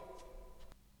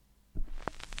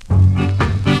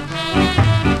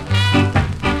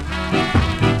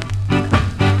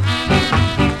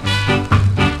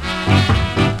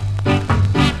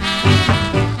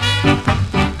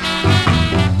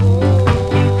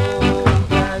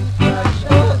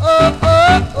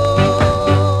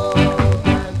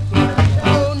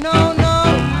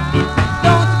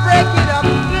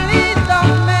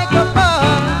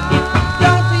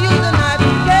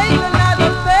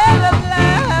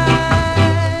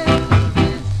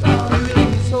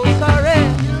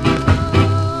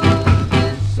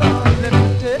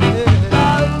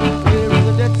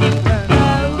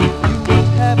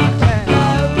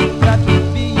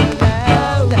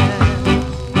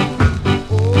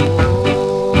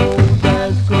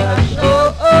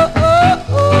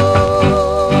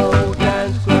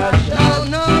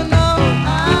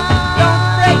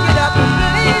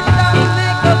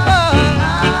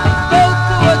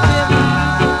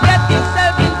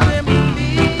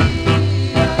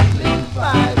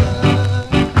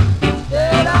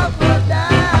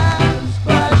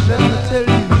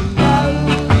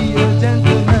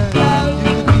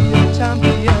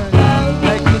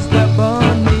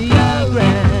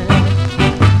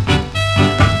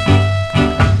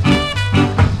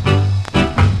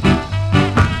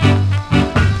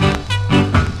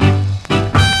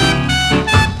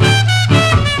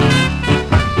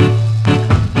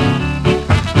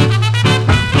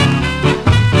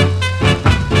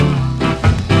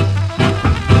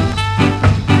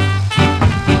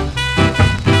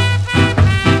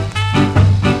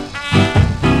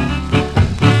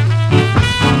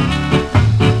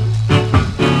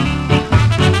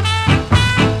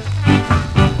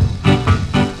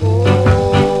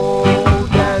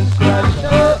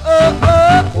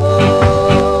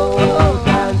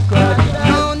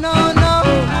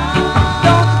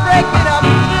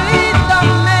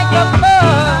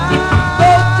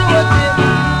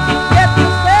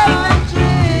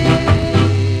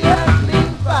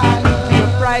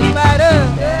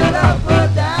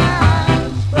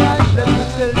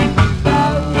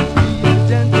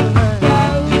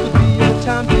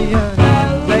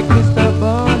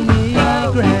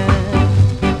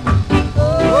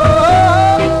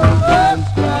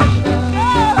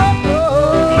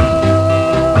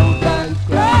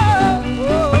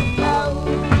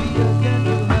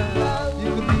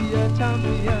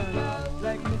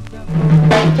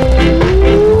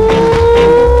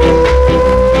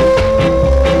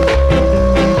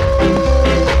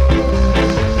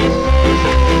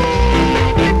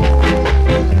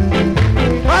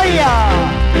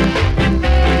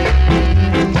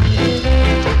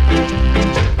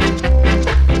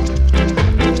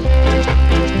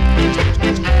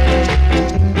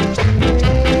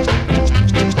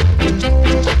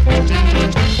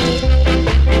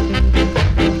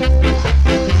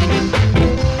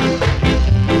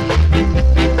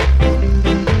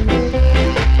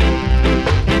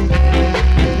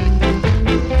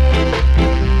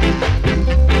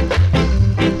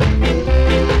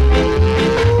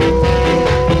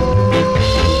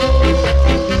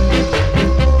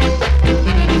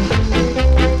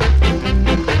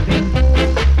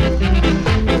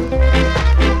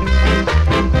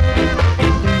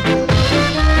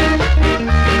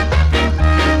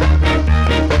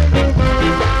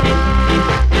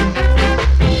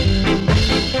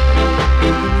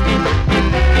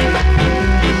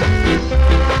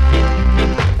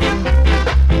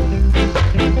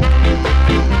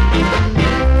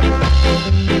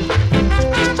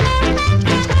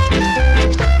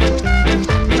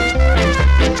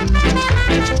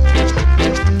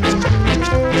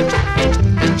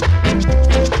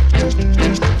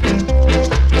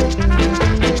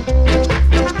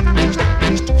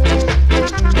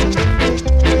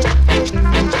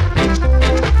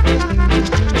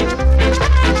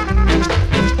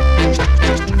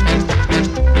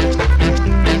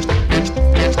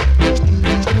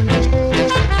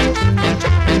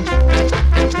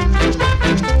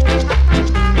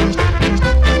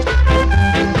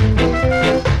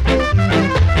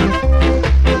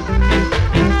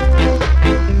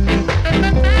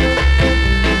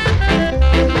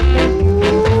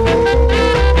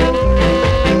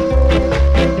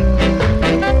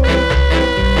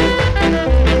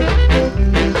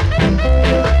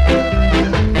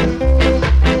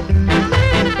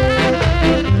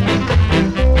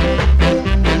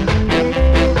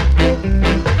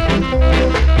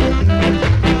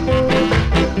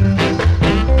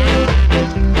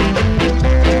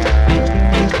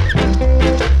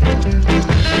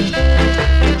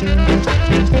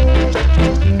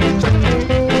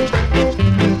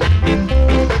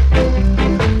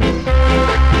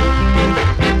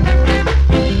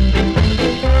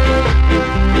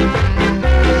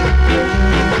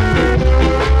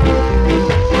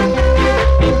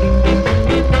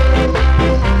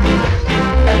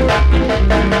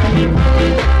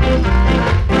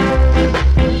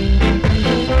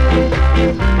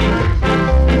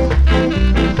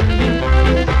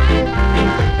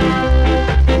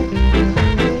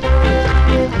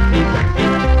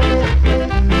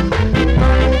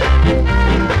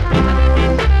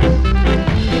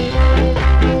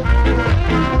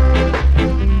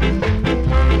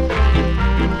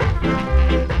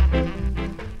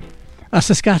 That's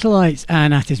the Scatolites,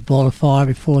 and that is Ball of Fire.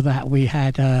 Before that, we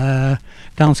had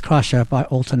Dance Crusher by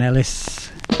Alton Ellis.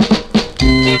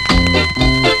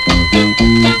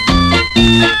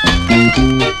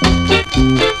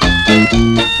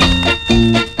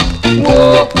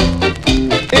 Woe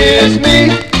is me,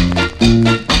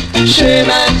 shame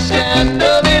and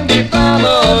scandal in the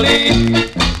family.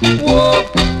 Woe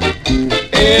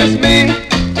is me,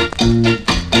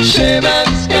 shame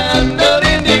and scandal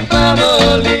in the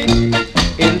family.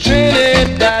 In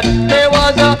Trinidad there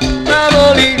was a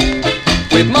family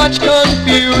with much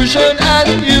confusion, as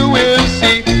you will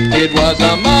see. It was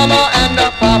a mama and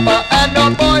a papa and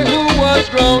a boy who was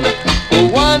grown, who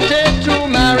wanted to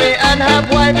marry and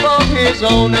have wife of his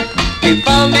own. He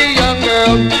found the young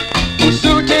girl who's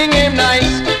suiting him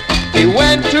nice. He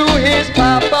went to his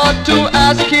papa to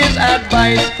ask his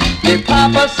advice. The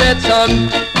papa said, son,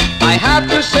 I have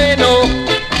to say no.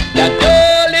 That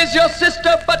girl is your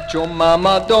sister, but your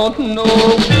mama don't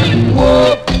know.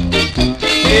 Woe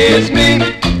is me,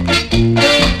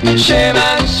 shame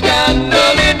and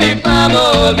scandal in the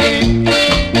family.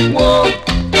 Woe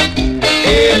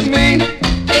is me,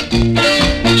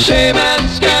 shame and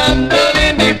scandal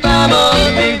in the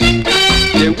family.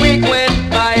 The week went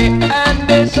by and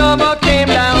the summer came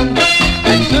down,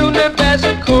 and soon the best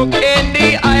cook in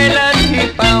the island he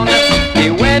found. He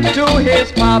went to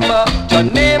his papa to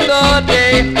name the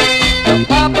day. The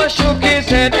papa shook his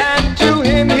head and to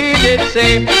him he did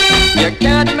say, you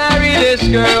can't marry this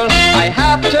girl, I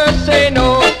have to say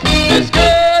no. This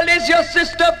girl is your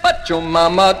sister, but your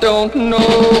mama don't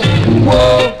know.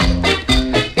 Woe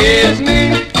is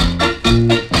me,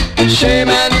 shame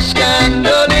and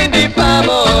scandal in the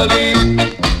family.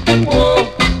 Woe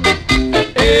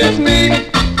is me,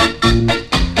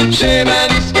 shame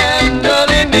and scandal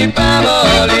in the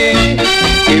family.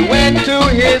 He went to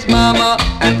his mama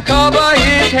and covered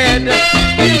his head.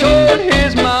 He told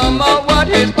his mama what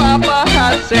his papa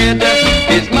had said.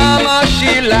 His mama,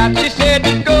 she laughed, she said,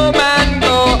 go man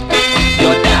go.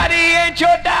 Your daddy ain't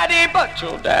your daddy, but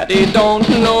your daddy don't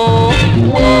know.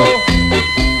 Woe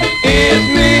is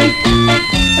me,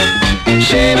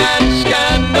 shame and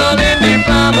scandal in the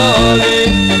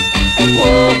family.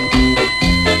 Woe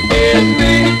is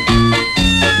me,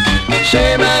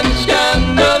 shame and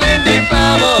scandal in the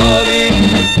family.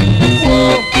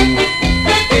 Woe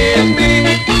is me,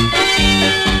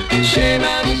 shame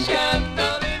and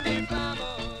scandal in the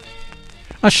family.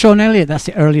 That's Sean Elliott. That's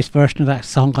the earliest version of that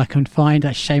song I can find.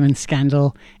 That's Shame and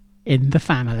Scandal in the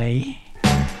Family.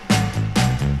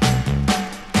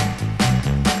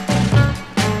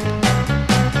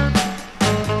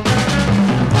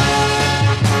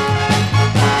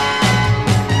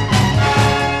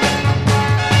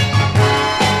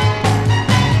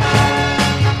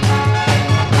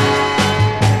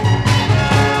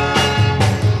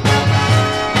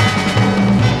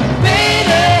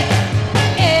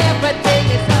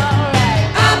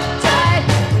 Uptight,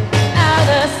 out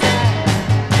of sight.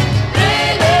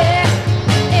 Baby,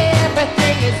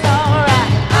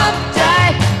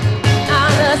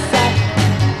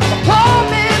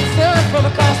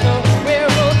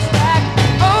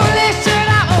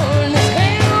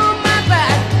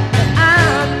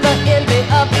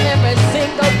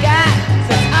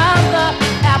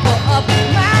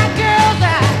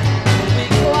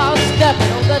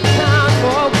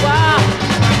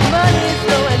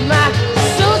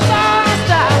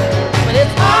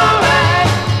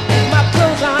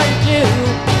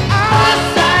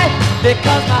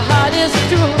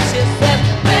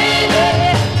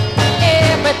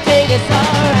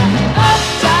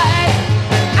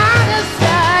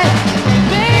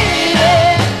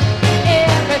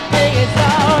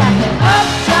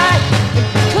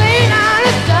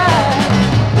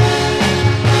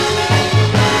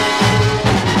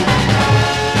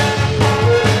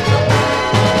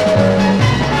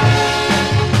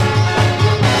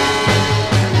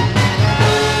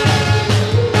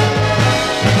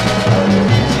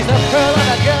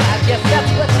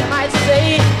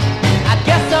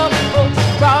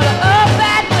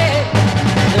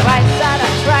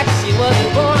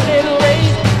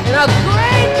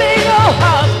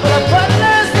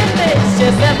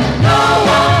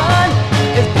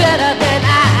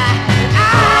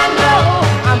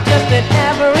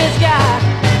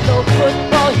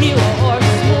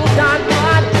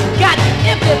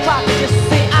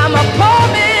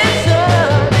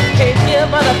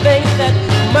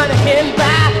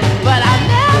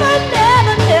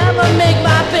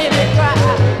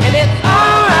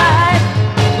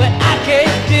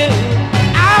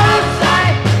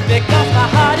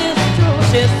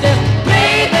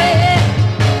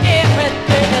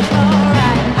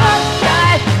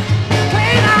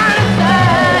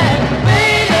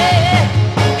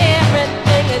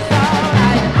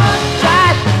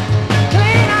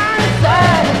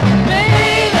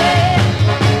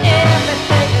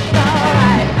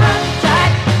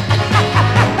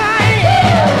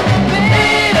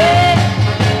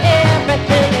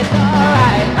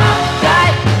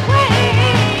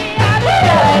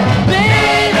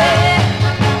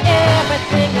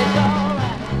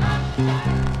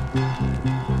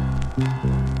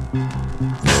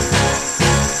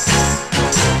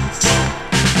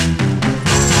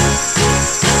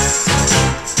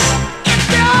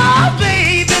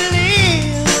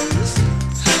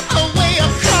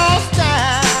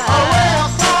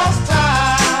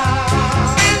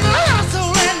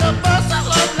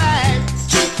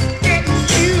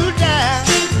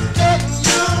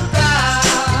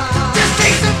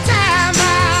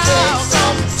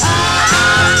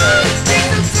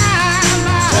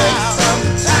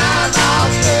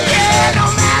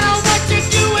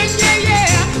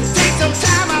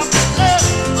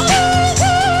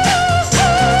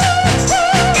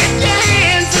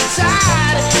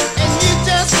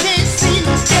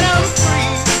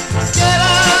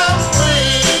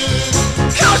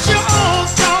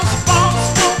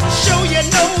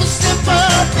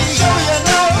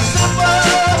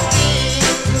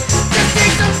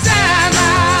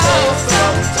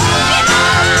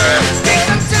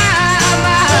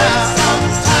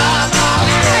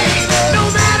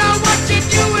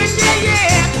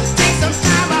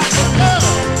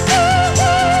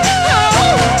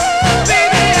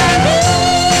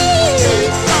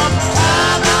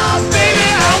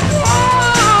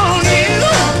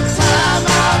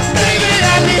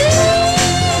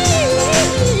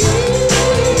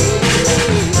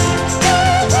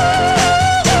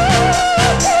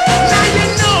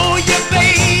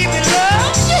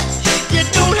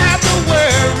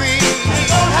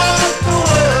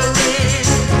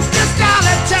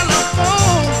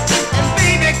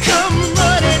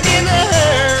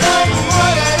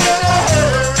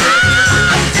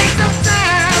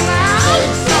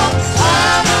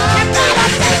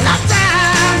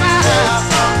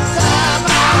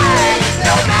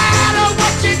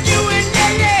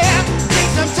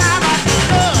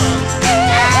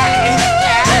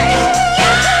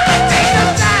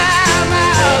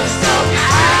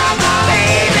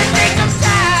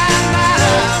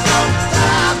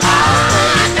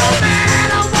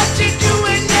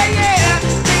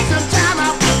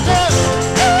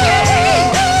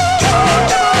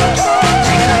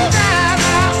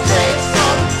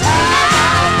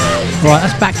 Right,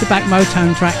 that's back-to-back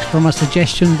Motown tracks from a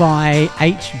suggestion by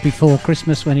H before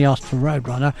Christmas when he asked for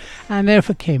Roadrunner, and they're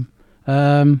for Kim,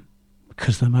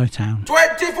 because they're Motown.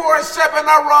 24/7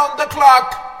 around the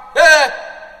clock.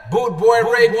 Boot Boy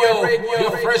Radio,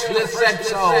 your freshly set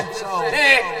sound.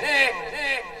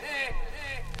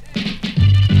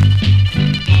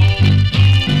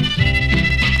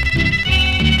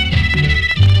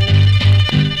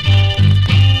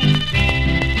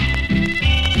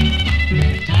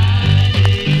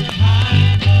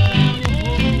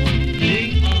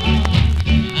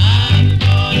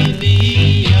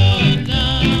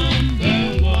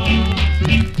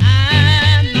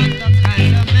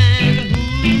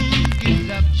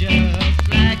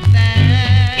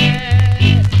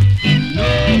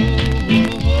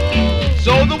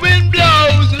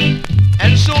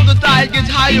 It gets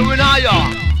higher and higher.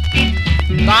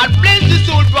 God bless the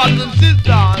soul brothers and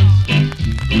sisters.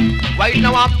 Right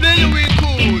now I'm playing real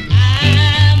cool.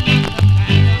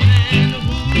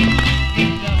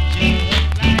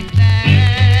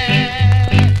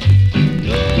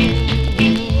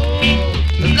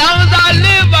 As long as I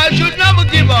live, I should never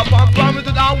give up. I promise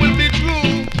that I will be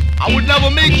true. I would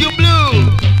never make you blue.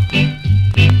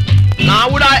 Now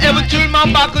would I ever turn my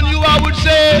back on you, I would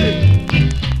say.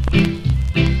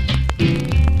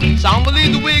 Some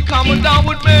believe the way coming down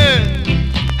with me.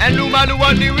 And no matter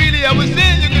what they really ever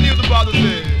say, you can hear the brother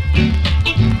say.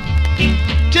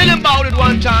 Tell him about it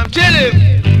one time, tell him.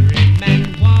 Every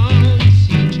man wants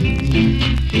you to be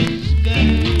his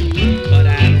girl, but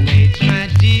I'll wait, my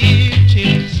dear, till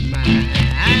it's my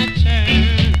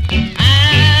turn.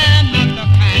 I'm not the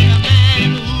kind of man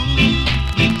who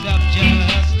gives up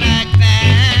just like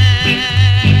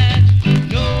that.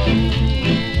 No.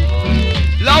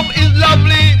 Love is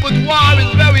lovely, but war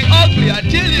is very ugly, I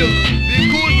tell you. Be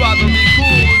cool, brother, be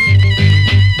cool.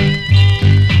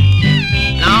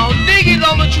 Now dig it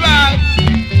on the track.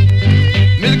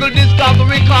 Musical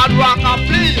discovery card rock, I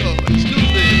play you.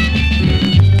 Exclusive.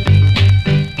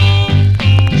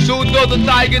 So does the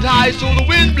tide get high, so the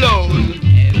wind blows.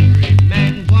 Every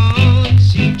man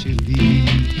wants you to be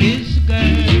his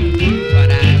girl,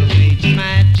 but I'll wait,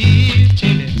 my dear,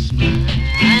 till it's my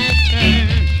turn.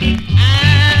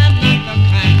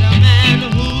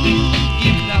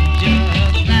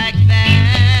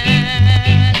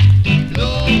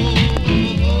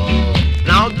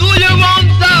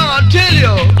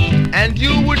 And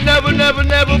you would never, never,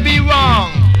 never be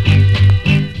wrong.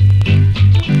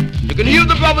 You can hear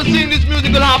the brother sing this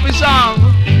musical happy song.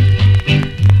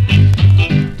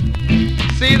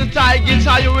 See the tide gets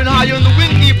higher and higher and the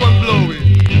wind keep on blowing.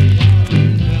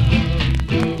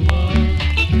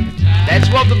 That's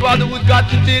what the brother would got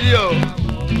to tell you.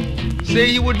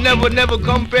 Say he would never, never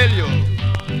compel you.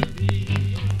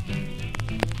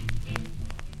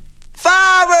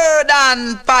 Forward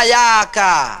and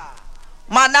Payaka,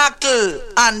 Manakl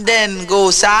and then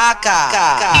Gosaka.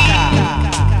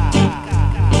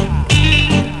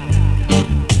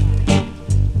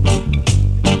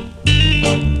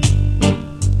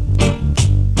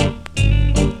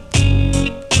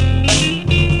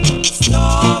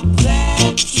 Stop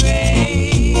that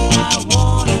train, I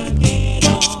wanna get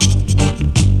on.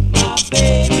 My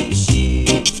baby,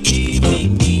 she's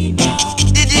leaving me now.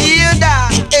 Did you hear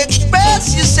that?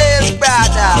 Express yourself,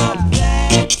 brother.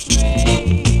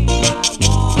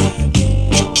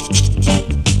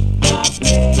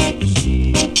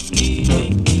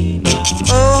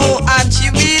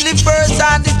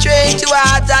 On the train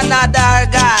towards another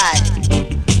guy,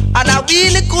 and I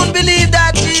really couldn't believe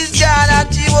that she's gone and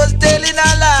she was telling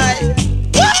a lie.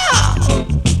 Wow!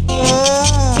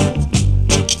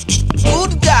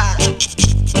 Good God.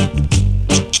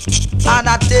 And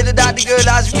I tell you that the girl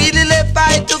has really left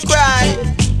by to cry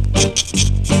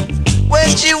when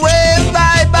she waved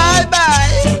bye bye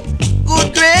bye.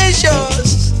 Good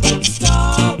gracious.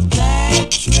 Stop that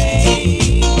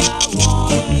train, I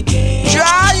wanna get.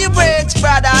 Try your brakes,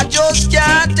 brother, I just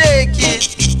can't take it.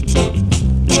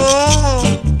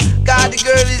 God, the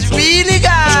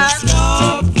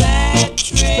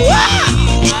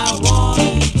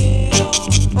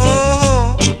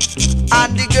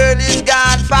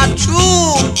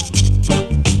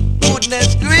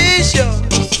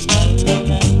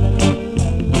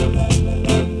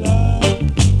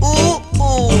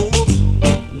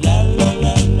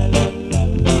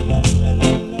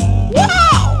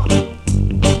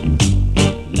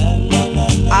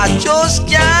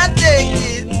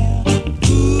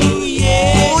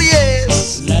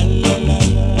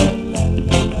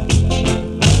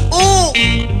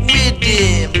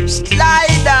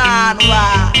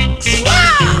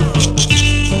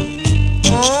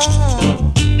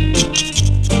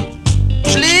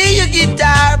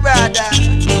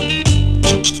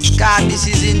This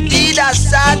is indeed a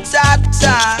sad, sad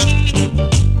time.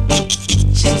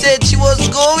 She said she was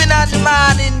going on the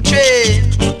morning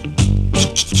train.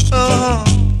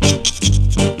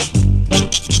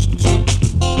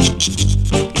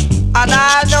 And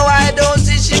I know I don't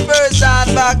see she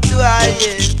person back to her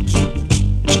yet.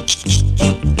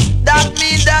 That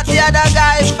means that the other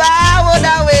guy forward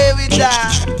away with her.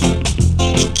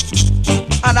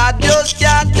 And I just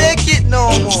can't take it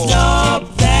no more. Stop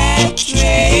that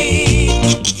train.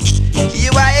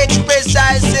 You are express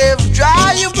yourself,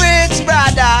 draw your brakes,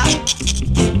 brother.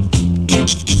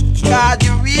 God,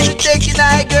 you really taking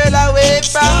that girl away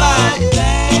from me. Stop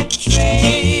that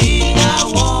train, I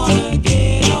wanna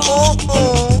get on.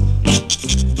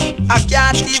 I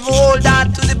can't even hold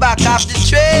on to the back of the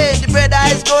train. The brother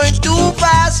is going too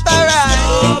fast for us.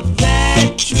 Stop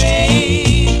that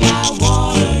train, I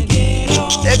wanna get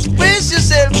on. Express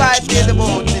yourself, I tell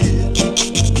about it.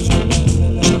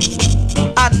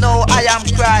 I know I am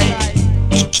crying.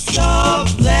 Stop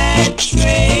that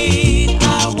train,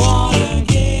 I wanna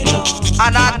get on.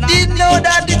 And I didn't know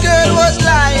that the girl was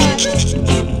lying.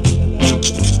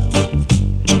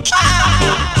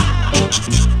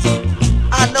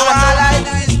 I know all I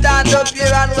do is stand up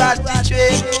here and watch the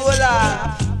train roll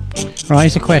off. Right,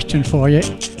 here's a question for you.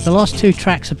 The last two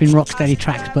tracks have been rocksteady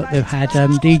tracks, but they've had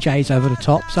DJs over the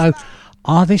top. So,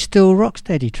 are they still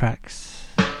rocksteady tracks?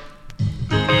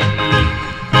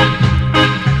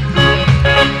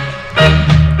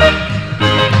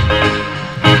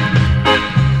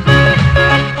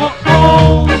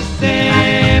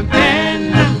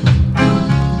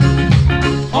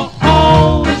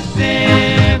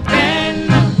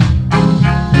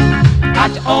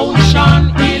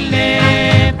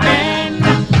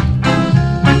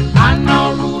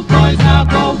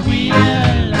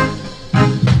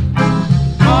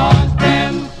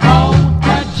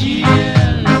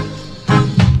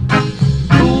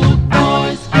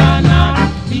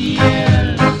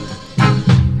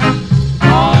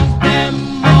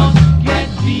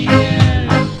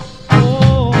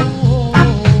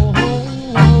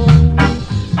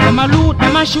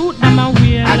 Shoot them a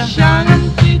wheel, a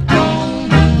shanty town.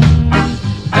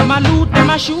 Them a loot, them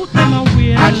a shoot them a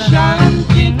wheel, a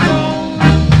shanty town.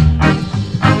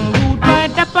 Rude by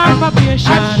the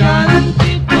population, a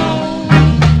shanty town.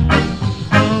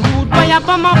 Rude by a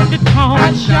bomb up the town,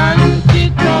 a shanty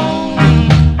town.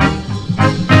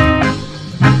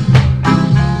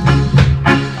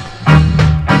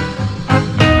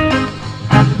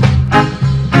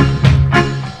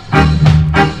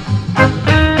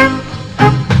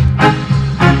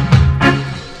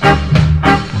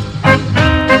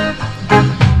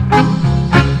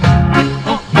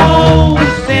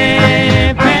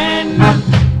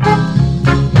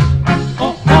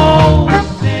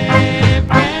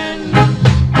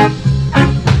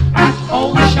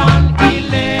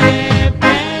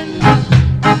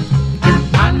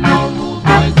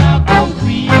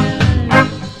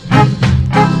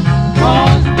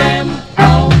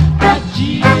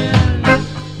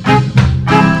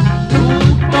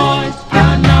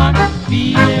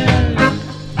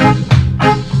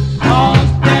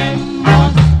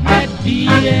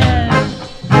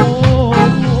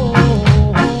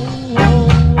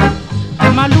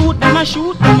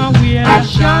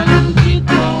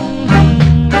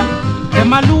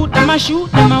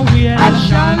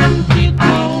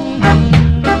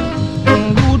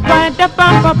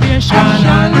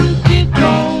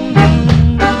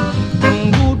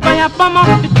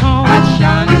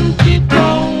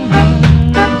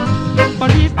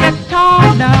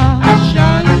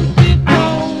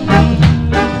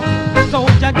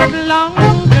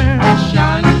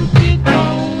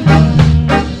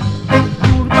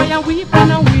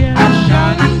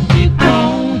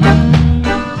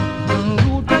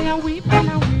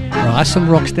 Some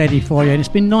rocksteady for you, and it's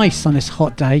been nice on this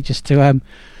hot day just to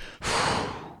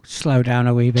slow down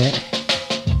a wee bit,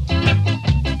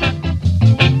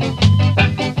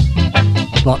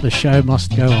 but the show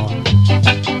must go on.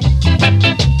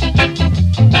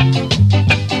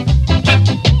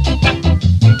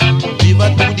 Viva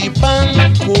to the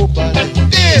banco ballet,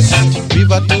 this.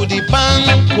 Viva to the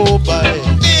banco ballet,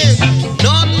 this.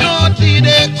 No di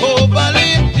de co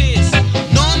ballet, this.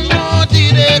 No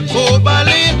di de co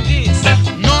ballet.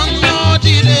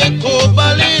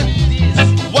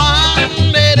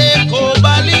 One day they go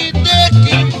Bali, they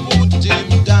can put him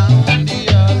down the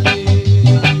alley.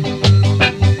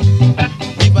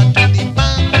 River to the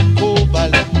bank, go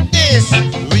Bali, this.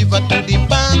 River to the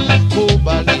bank, go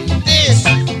Bali, this.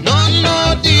 No,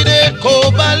 did they go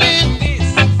Bali, this.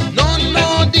 No,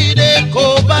 did they go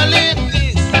Bali,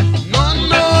 this.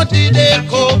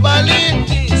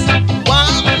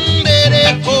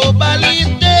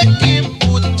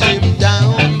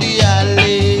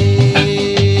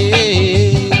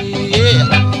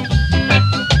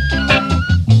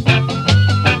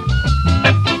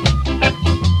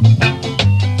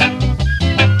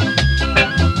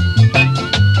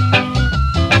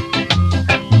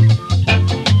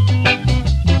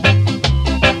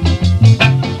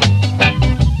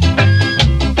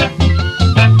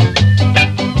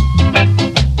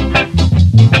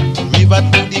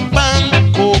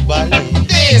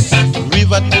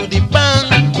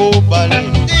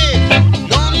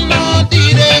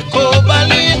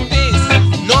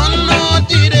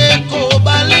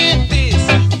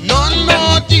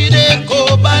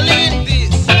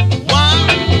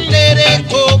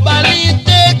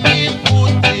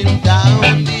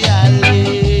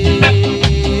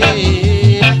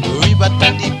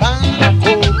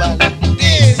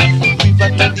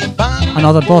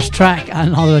 another Boss track,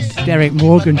 another Derek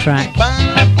Morgan track.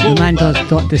 The man does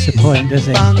not disappoint, does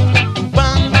he? A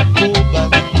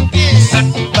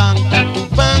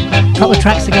couple of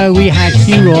tracks ago we had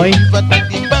Hugh Roy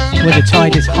with The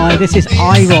Tide Is High. This is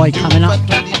I Roy coming up.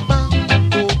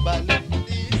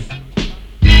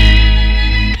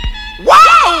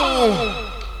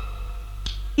 Wow!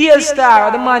 Heel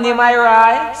Star, the man in my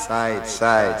right.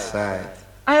 Side.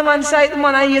 I'm on side, the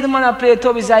man I hear the man I play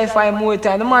Tubby's Hi-Fi more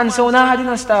time. The man sound hard in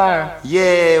a star.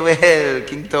 Yeah, well,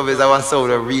 King Tubby's I want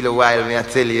sound a real while, me I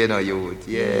tell you, you know, youth.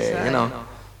 Yeah, yes, you know.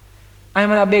 I'm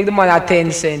gonna beg the man at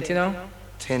 10 cents, you know.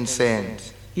 10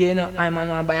 cents. Yeah, you know, I'm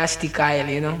gonna buy a stick oil,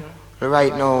 you know.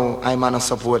 Right now, I'm gonna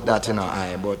support that, you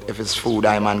know, but if it's food,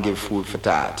 I'm gonna give food for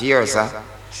that. Here, sir.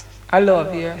 I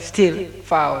love you. Still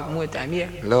forward more time, yeah.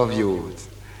 Love you.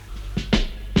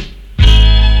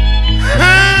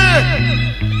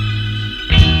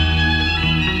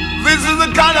 This is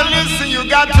the kind of lesson you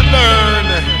got to learn.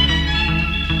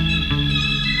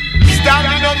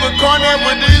 Standing on the corner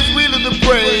when there's really the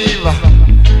brave.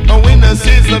 A winner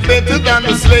says the better than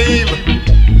the slave.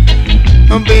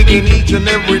 I'm begging each and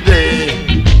every day.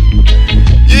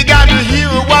 You got to hear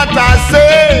what I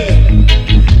say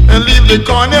and leave the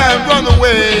corner and run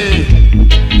away.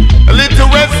 A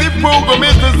literacy program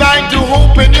is designed to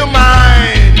open your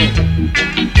mind,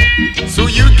 so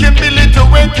you can be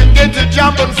literate and get a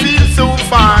job and feel so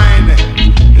fine.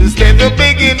 Instead of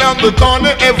begging on the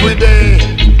corner every day,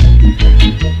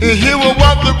 you hear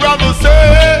what the brother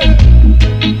said.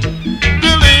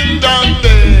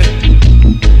 Ding-dong-day,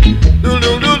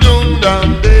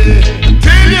 do-do-do-dum-dum-day.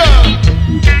 Tell ya,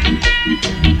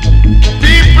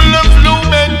 people of low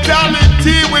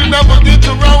mentality will never get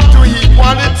around to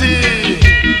equality.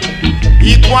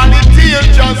 Equality and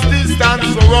justice stands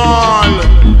for all.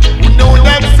 We know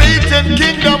that Satan's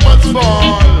kingdom must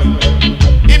fall.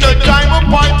 In a time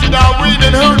appointed, our reign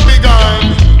and hurt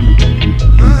begun.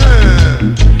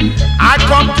 I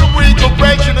come to break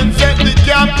oppression and set the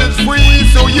captives free,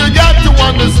 so you got to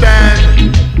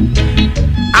understand.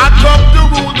 I come to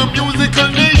rule the musical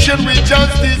nation with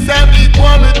justice and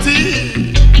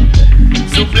equality.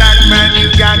 So black man, you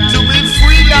got to be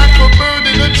free like a bird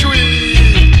in a tree,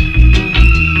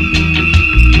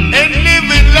 and live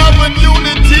in love and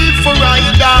unity for I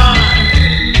and I.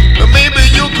 Maybe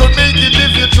you could make it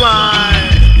if you try.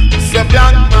 It's a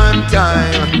black man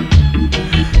time,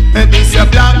 and it's a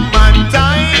black man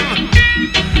time,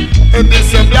 and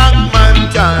it's a black man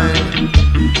time.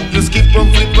 Just keep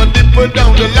on flip and dip it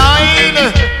down the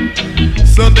line.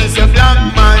 So this a black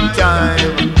man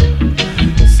time.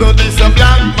 So this a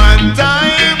black man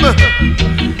time.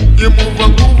 You move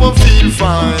and groove and feel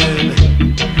fine.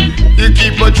 You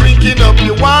keep on drinking up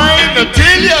your wine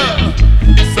until you.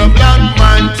 It's a black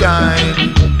man time.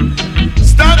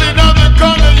 Standing on the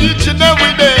corner each and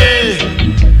every day,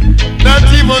 not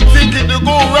even thinking to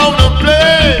go around and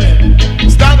play.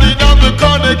 Standing on the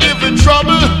corner giving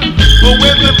trouble, but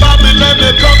when the Babylon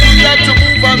they come, you got to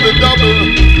move on the double.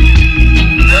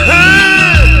 Hey!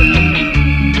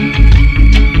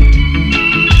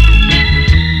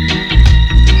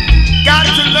 Got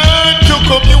to learn to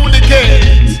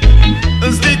communicate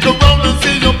and stick around and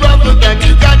see your brother that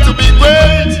you got to be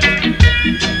great.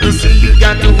 And see you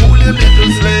got to hold your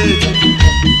little slate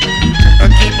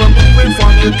and keep on moving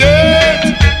from your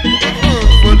gate.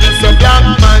 For this a black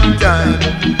man time.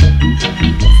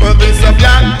 For this a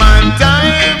black man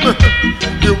time.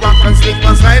 You walk and slip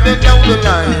and slide it down the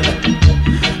line.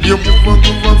 You move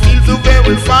and feel so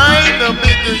very fine. A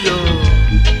bigger you.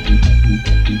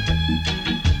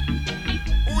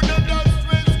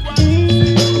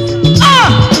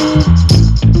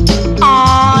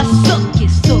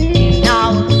 Sucky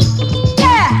now.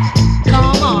 Yeah,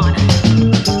 come on.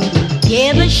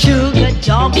 Give the sugar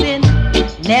dumpling.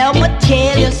 Never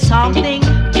tell you something,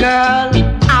 girl.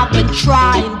 I've been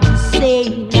trying to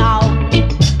say now.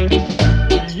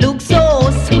 You look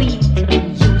so sweet,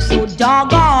 you so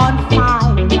doggone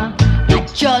fine. I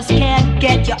just can't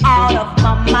get you out of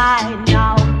my mind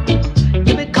now.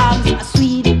 You become a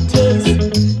sweet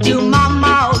taste to my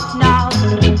mouth now.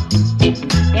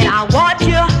 And I want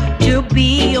you to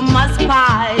be my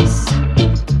spice,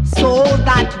 so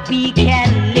that we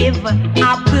can live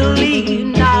happily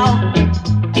now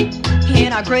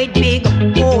in a great big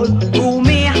old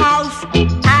roomy house.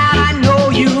 And I know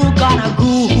you gonna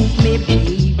groove me,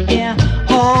 baby.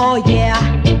 Oh yeah,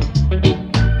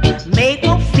 make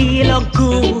me feel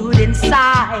good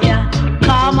inside.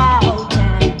 Come out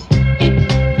and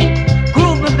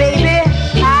groove me, baby.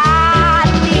 I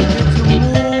need you to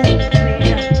move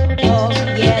me. Oh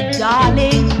yeah,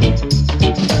 darling.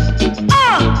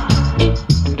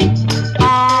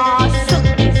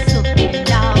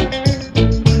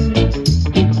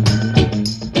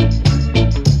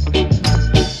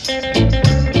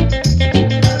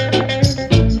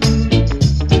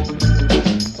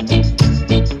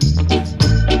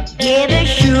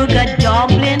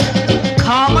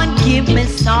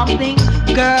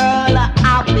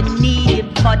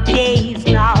 for days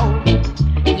now.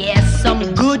 Yes,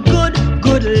 some good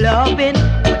loving,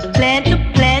 with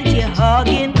plenty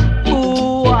hugging.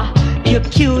 Ooh, you're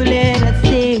cute little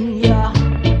thing, yeah.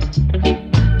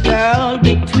 Girl,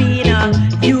 between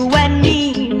you and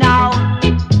me now,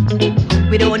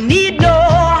 we don't need no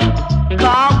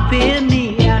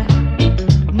company.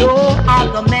 No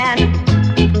other man,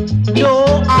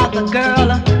 no other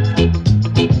girl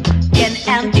can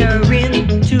enter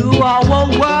into our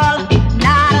world.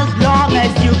 Not as long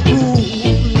as you cool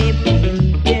me,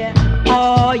 baby.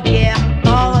 Oh yeah,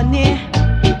 honey.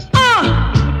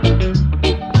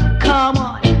 Come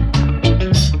on.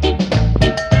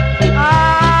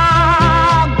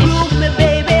 Groove me,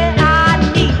 baby. I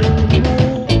need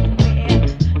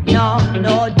you.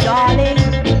 No, darling.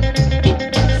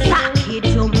 Sock it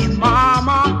to me,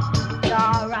 mama.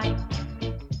 All right.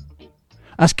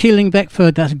 That's Keeling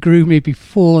Beckford. That's Groove Me.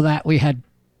 Before that, we had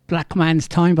Black Man's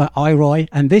Time by I-Roy,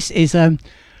 and this is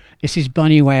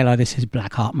Bunny Wailer. This is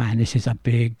Black Heart Man. This is a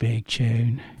big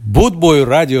tune. Bootboy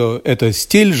Radio – это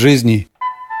стиль жизни.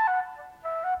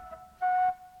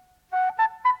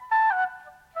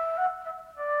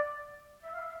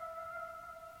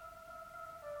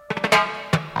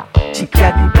 She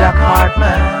got the black heart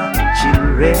man,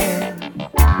 children.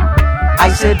 I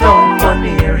said don't go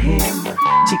near him.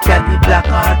 She got the black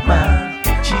heart man,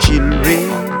 children.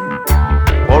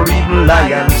 Or even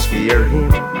lions fear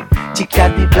him. She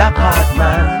got the black heart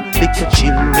man, little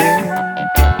children.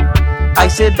 I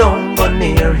said don't go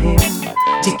near him.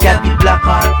 She got the black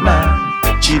heart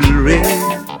man, children.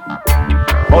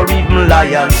 Or even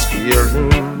lions fear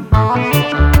him.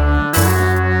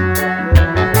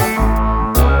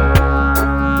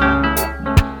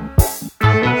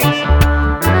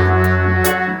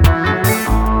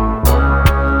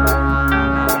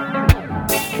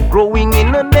 Growing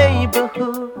in a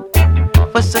neighborhood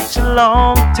for such a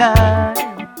long time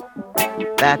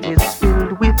that is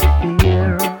filled with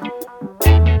fear.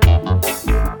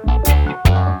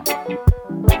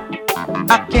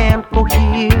 I can't go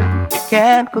here,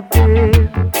 can't go there,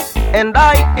 and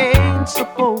I ain't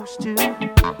supposed to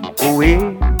go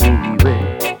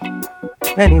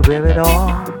anywhere at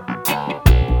all.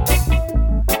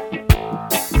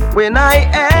 When I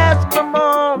asked my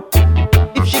mom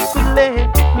if she could let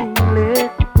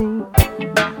me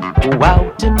go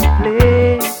out and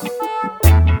play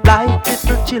like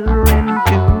little children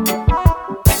do,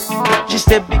 she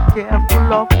said be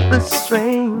careful of the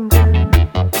stranger,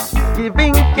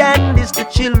 giving candies to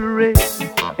children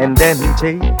and then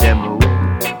take them away.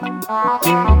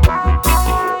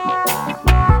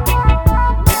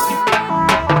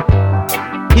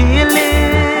 He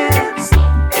lives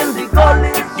in the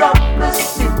gullies of the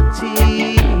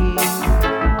city,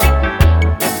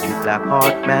 the black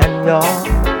heart man, y'all,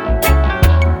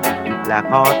 the black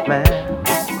heart man.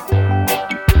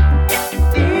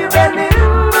 Even in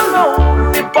the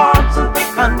lonely parts of the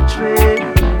country,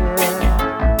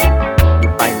 you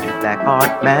find the black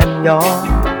heart man, y'all,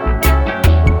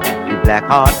 the black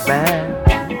heart man.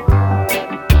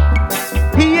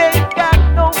 He ain't got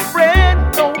no friend,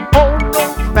 no home, no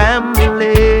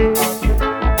family.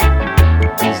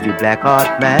 He's the black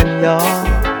heart man, y'all.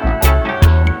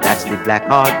 That's the black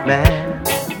heart man.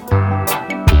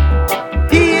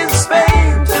 He is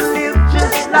famed to live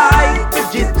just like a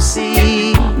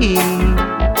gypsy.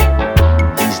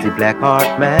 He's the black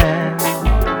heart man,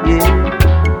 yeah.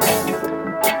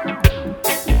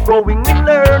 Growing and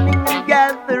learning and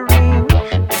gathering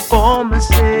for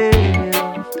myself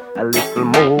a little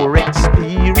more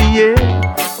experience,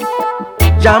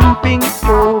 jumping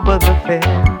over the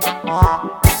fence.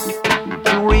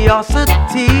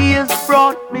 Curiosity has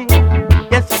brought me,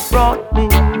 yes, it brought me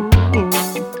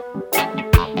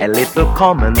a little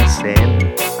common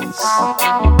sense,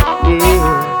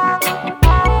 yeah.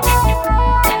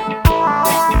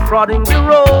 Trotting the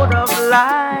road of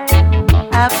life,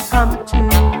 I've come to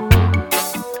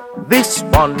this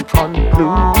one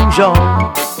conclusion: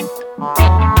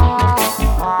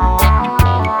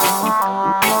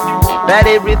 that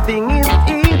everything is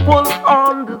equal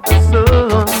under the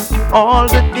sun. All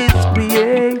that is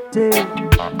created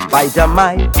by the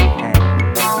mighty hand,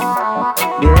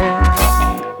 yeah.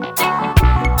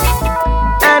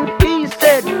 And he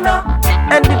said, knock,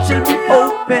 and it shall be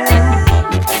open.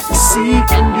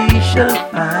 Seek and ye shall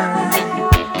find.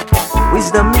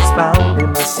 Wisdom is found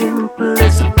in the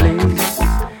simplest place,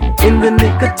 in the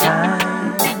nick of time.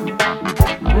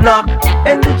 Knock,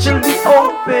 and it shall be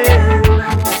open.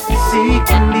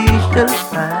 Seek and ye shall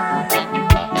find.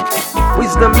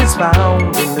 Wisdom is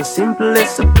found in the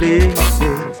simplest of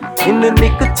places, in the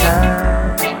nick of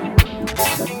time.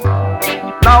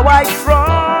 Now I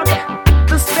try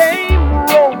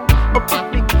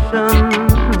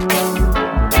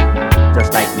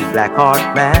black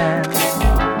heart man,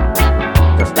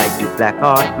 just like the black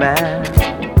heart man.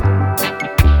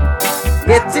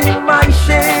 Getting my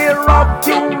share of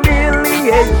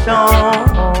humiliation,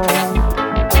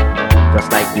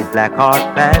 just like the black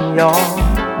heart man, y'all.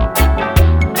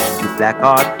 The black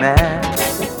heart man.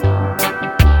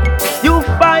 You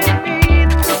find me in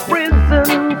the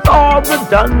prisons or the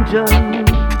dungeon,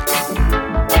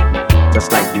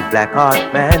 just like the black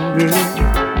heart man, yes.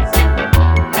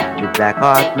 The black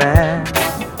heart man.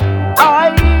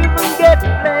 I even get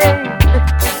played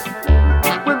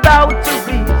without a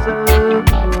reason,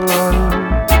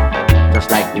 just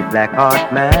like the black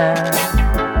heart man,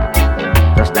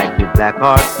 just like the black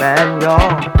heart man,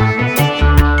 y'all.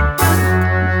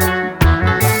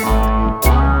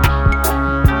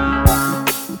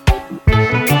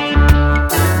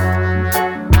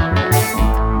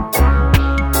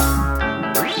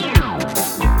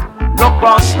 No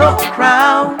cross, no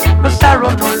crown, no sorrow,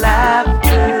 no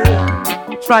laughter,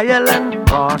 trial and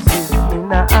crosses in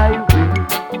the highway.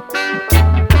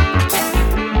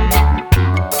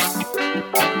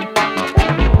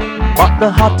 But the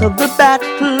hotter the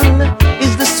battle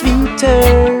is the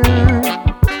sweeter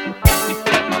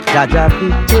Jaja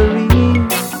victory.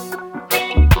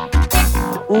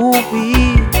 Ooh, we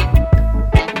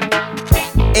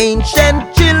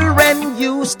ancient children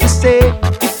used to say,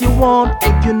 if you want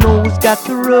it, you know it's got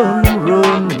to run,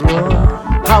 run, run.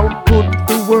 How could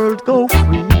the world go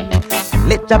free?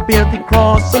 Let Jah bear the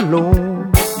cross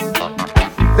alone.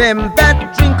 Them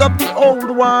that drink of the old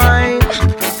wine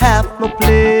have no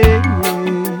place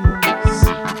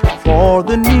for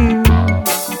the new,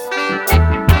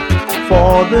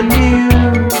 for the new.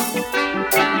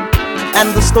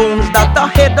 And the stones that are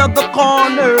head of the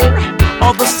corner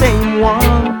are the same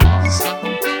ones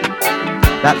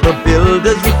that the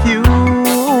builders refuse.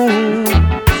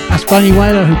 That's Bunny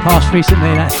Wailer, who passed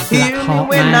recently. That's Black Heart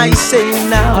Man.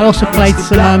 I also played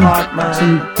some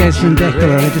Desmond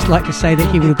Dekker. I'd just like to say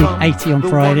that he will be 80 on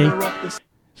Friday.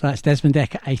 So that's Desmond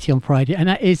Dekker, 80 on Friday. And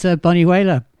that is Bunny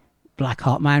Wailer, Black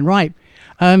Heart Man. Right.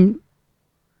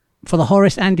 For the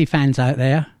Horace Andy fans out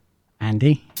there,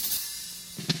 Andy.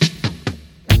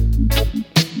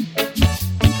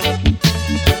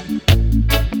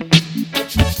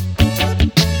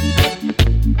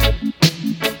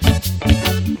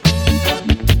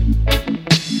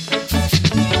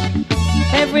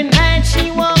 Every night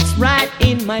she walks right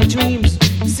in my dreams.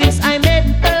 Since I met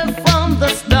her from the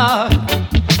start,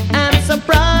 I'm so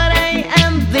proud I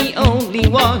am the only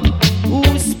one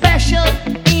who's special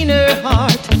in her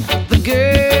heart. The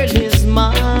girl is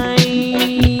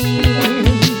mine.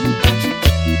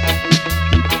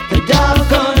 The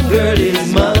doggone girl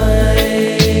is mine.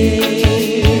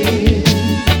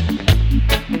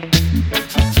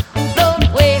 Don't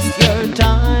waste your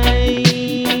time,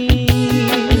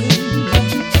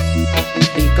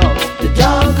 because the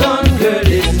doggone girl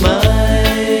is mine.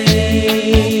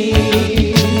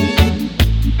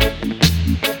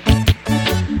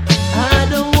 I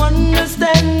don't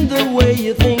understand the way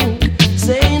you think,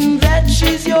 saying that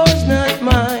she's yours, not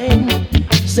mine.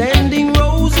 Sending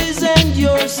roses and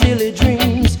your silly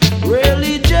dreams,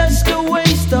 really just a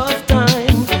waste of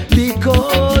time,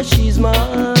 because she's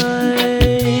mine.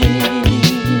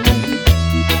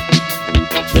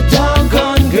 The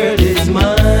doggone girl is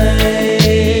mine.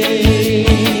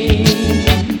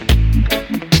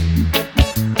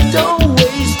 Don't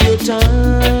waste your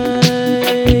time,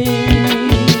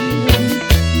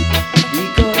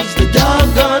 because the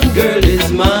doggone girl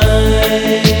is mine.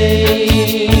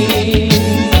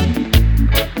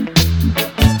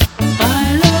 I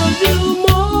love you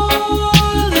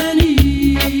more than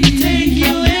he take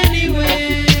you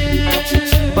anywhere,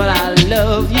 but I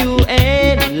love you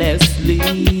endlessly.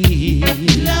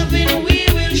 Loving we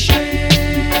will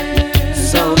share.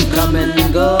 So come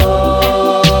and go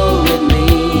with me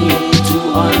to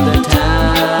all the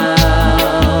town,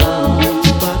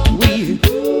 but we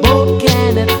both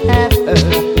cannot have her.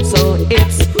 So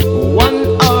it's one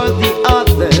or the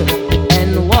other,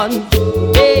 and one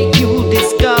day you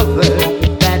discover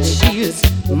that she's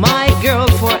my girl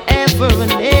forever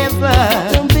and ever.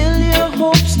 Don't build your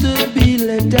hopes to be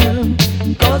let down,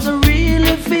 cause I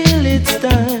really feel it's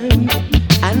time.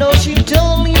 I know she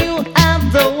told you I'm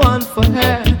the one for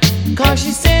her, cause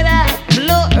she said I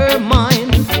blow her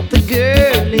mind. The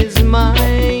girl is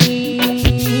mine.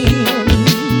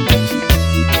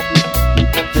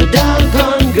 The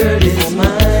doggone girl is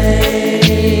mine.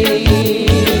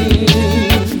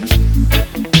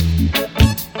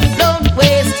 Don't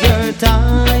waste your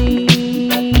time,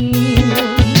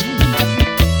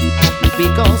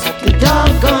 because the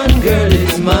doggone girl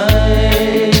is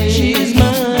mine. She's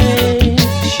mine.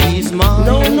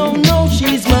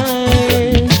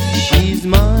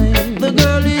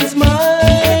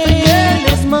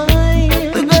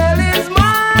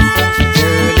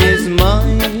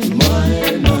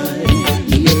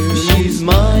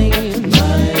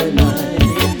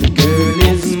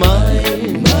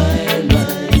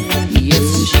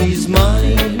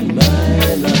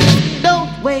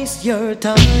 her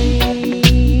time,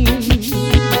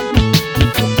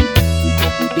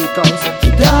 because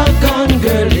the doggone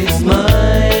girl is mine.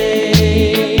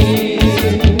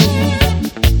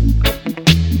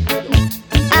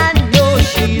 I know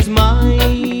she's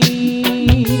mine,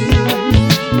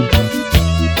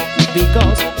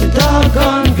 because the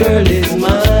doggone girl is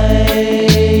mine.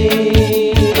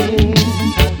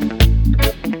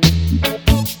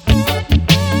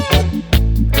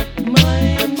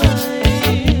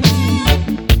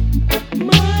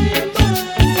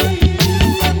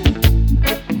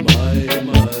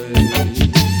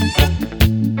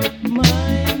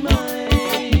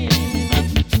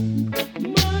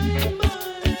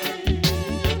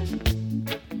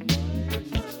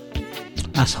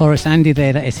 That's Horace Andy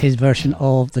there. That is his version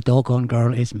of The Doggone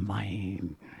Girl Is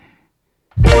Mine.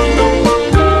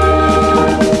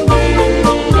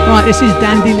 Right, this is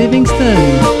Dandy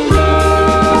Livingstone.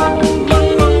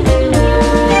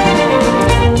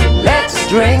 Let's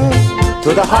drink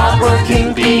to the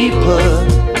hard-working people.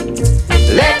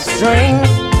 Let's drink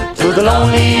to the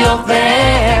lonely of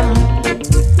them.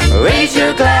 Raise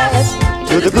your glass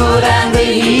to the good and the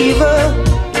evil.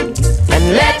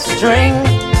 And let's drink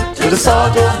to the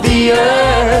salt of the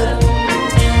earth.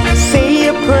 Say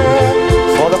a prayer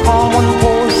for the common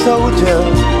poor soldier.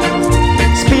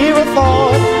 Spear a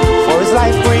thought for his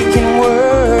life-breaking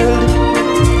world.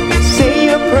 Say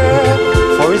a prayer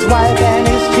for his wife and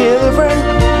his children,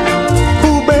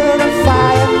 who burn a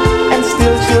fire and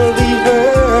still chill the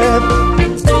earth.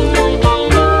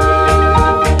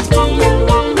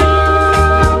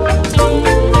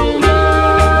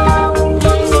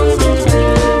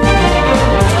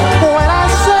 When I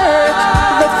search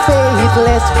the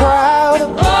faithless crowd,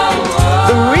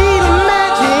 the real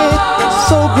magic,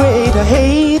 so great a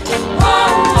hate.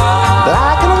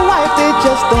 Black and white, they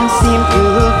just don't seem to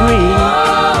agree.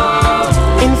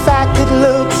 In fact, it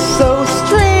looks so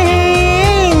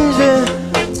strange.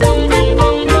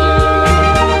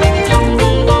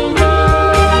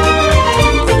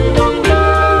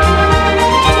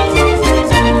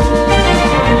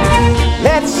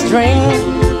 Let's drink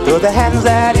to the hands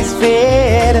that is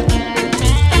fed.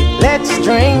 Let's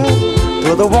drink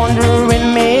to the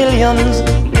wandering millions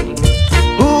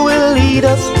who will lead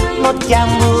us, not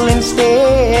gamble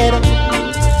instead.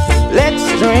 Let's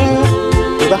drink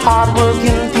to the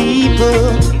hard-working people.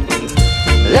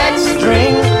 Let's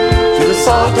drink to the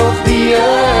salt of the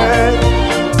earth.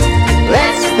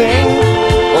 Let's think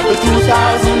of the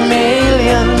 2,000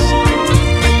 millions.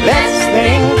 Let's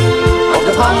think of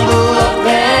the humble of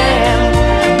them.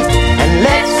 And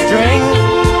let's drink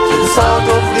to the salt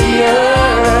of the earth.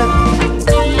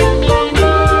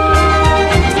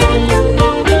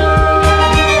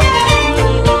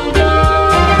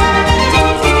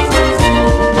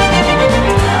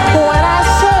 When I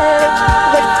search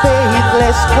the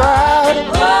faithless crowd,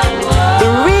 the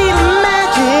real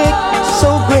magic, so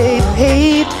great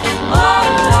hate.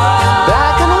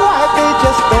 Black and white, they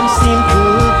just don't seem to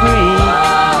agree.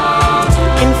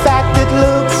 In fact, it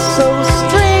looks so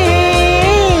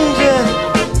strange.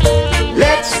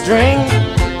 Let's drink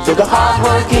to the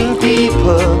hard-working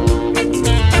people.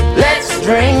 Let's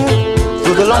drink to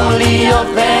the lonely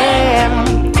of them.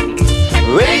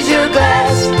 Raise your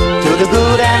glass to the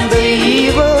good and the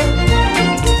evil.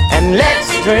 And let's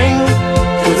drink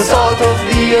to the salt of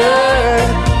the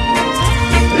earth.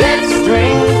 Let's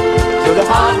drink to the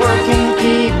hard-working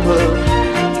people.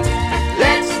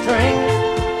 Let's drink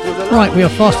to the Right, we are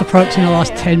fast approaching the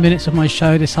last 10 minutes of my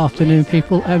show this afternoon,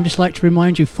 people. I'd just like to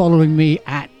remind you, following me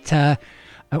at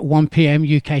 1 p.m.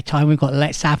 UK time, we've got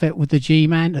Let's Have It with the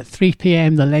G-Man. At 3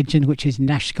 p.m, The Legend, which is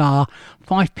Nash Ska.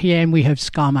 5 p.m, we have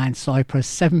Scarman Cypress.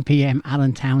 7 p.m,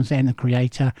 Alan Townsend, the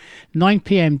Creator. 9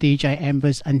 p.m, DJ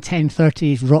Embers. And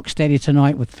 10:30 is Rocksteady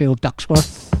Tonight with Phil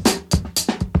Ducksworth.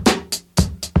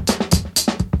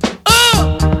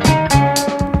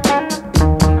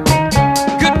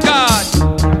 Good God.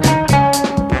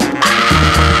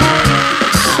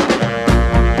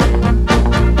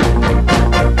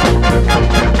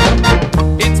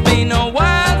 It's been a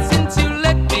while since you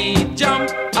let me jump.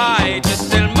 I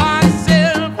just tell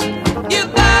myself you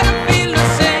gotta feel the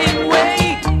same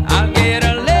way. I'll get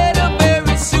a letter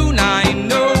very soon, I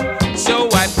know. So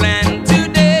I plan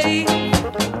today.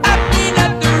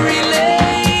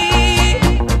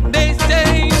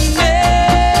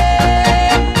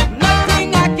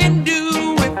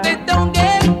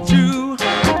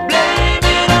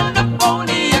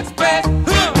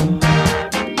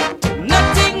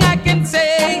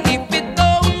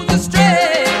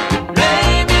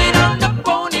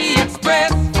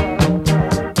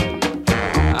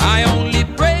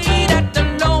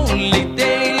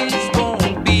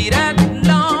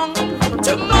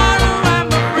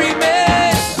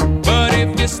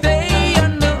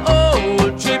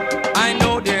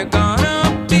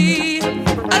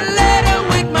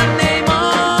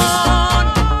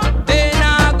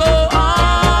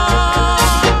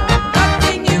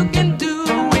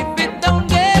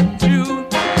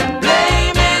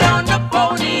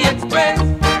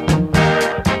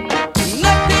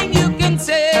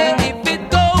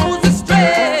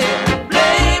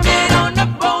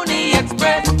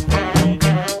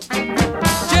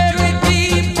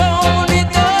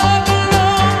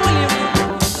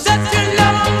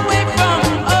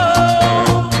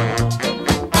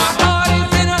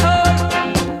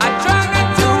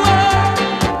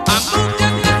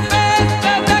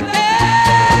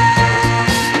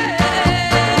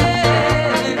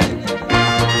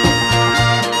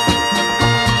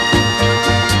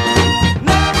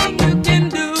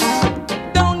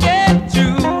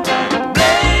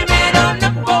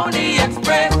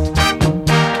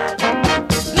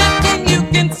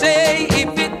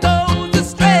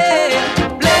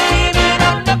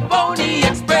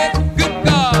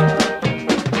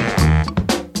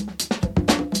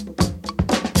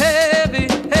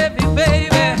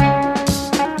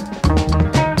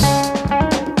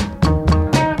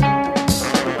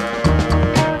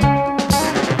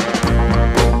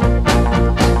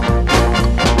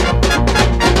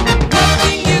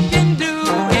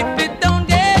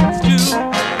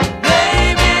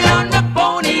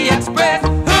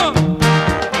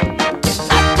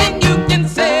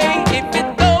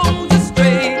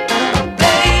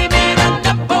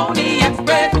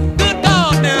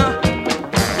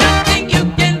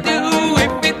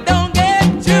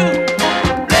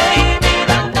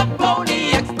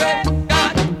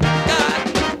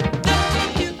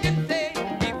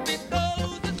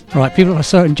 Right, people of a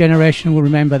certain generation will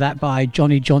remember that by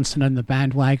Johnny Johnson and the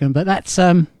Bandwagon, but that's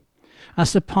the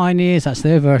Pioneers, that's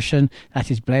their version.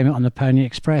 That is Blame It on the Pony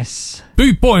Express.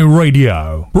 Bootboy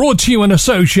Radio, brought to you in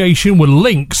association with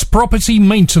Links Property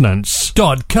Maintenance.co.uk.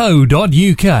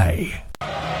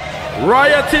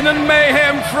 Rioting and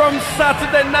mayhem from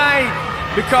Saturday night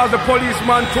because the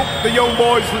policeman took the young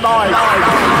boy's life.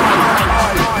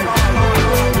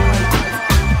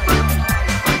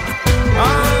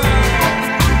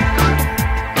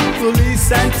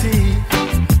 Police and thief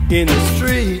in the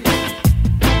street,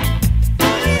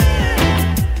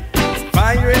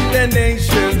 firing the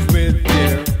nations with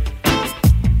their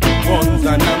guns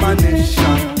and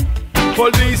ammunition.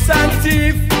 Police and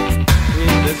thief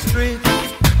in the street,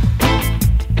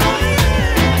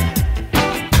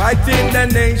 fighting the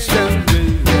nation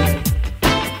with their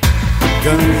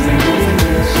guns and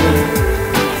ammunition.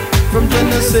 From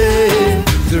Genesis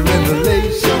to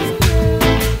Revelation,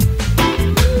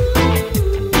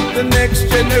 the next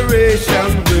generation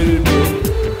will be.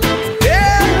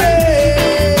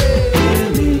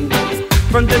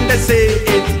 From Genesis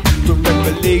to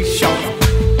Revelation,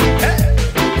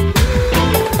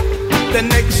 the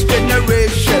next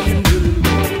generation will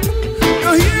be.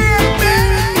 You hear me?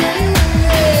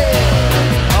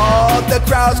 All the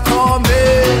crowds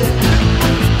coming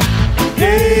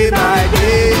day by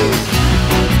day,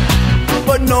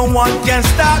 but no one can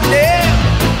stop them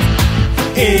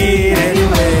in any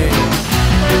way.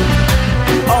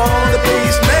 All the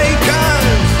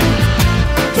peacemakers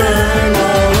turn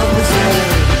all of the same.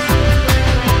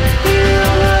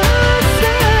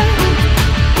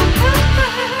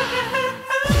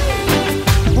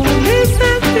 Police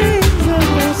and thieves on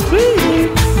the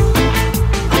streets,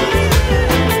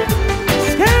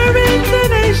 scaring the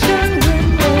nation with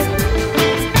their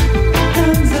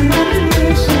guns and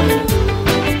ammunition.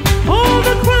 All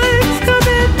the crimes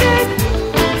committed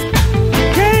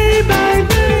day by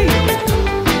day,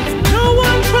 no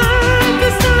one trying to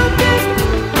stop it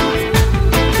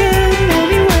in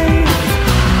any way.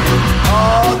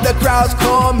 All the crowds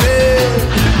coming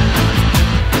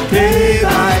day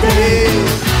by day,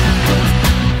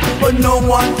 but no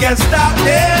one can stop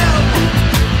them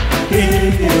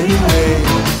in any way.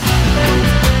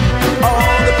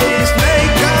 All the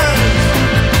peacemakers,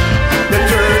 the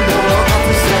turn more of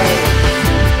the same.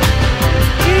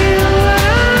 Hear what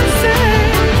I say.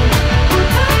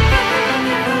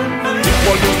 The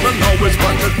policemen always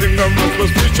point the finger at the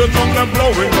streets and them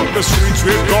blowing up the streets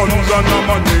with guns and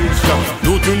ammunition.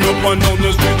 Looting up and down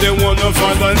the street, they wanna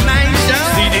find the nation.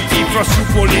 See the thief rush through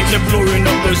police, they're blowing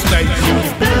up the station.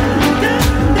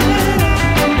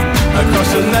 Across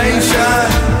the nation,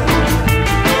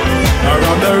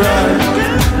 around the run,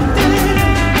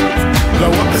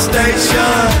 blow up the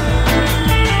station,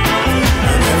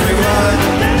 and everyone.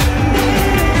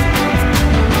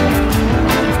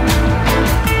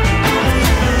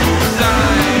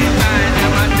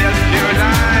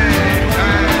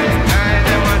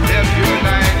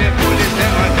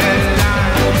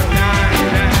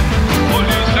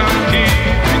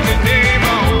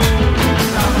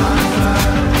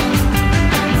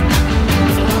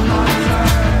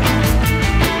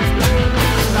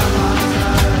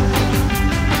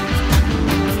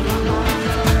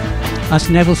 That's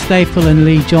Neville Staple and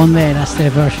Lee John there. That's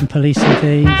their version, Police and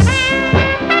Thieves.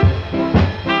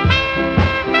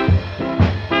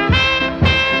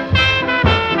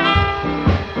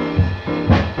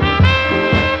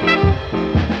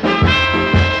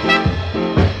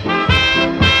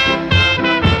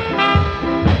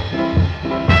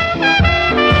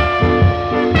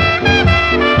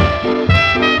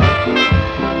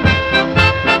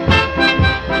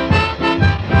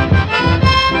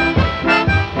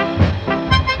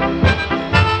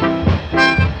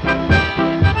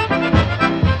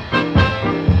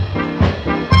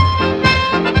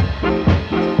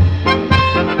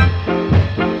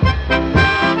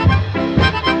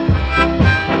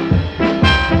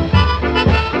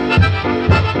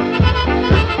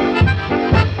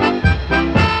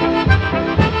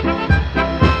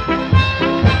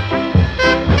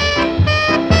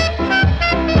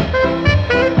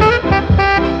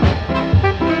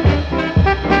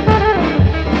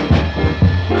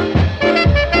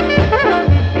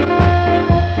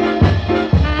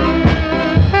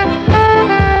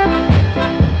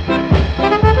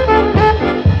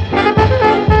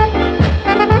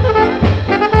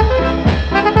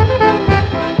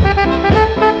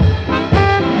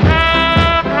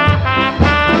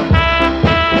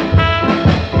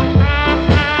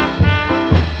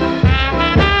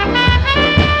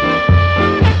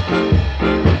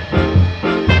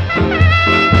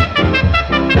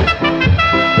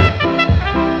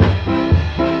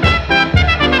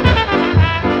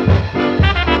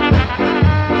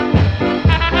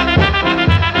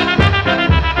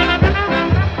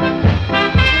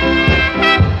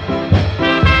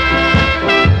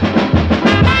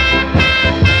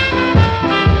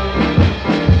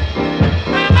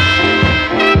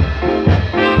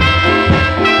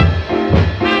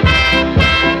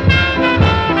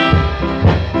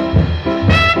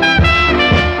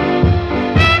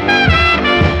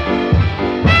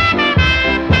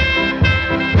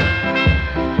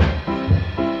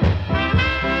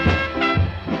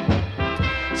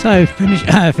 So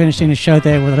finishing the show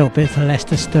there with a little bit of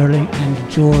Lester Sterling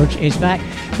and George is back.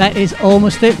 That is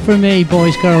almost it for me,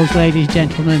 boys, girls, ladies,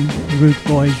 gentlemen, rude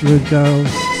boys, rude girls,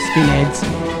 skinheads,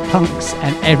 punks,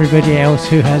 and everybody else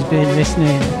who has been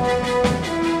listening.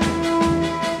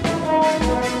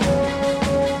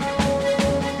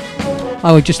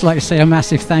 I would just like to say a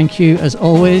massive thank you as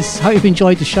always. Hope you've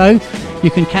enjoyed the show. You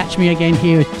can catch me again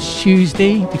here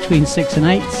Tuesday between 6 and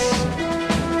 8.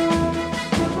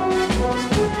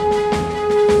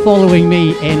 Following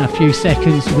me in a few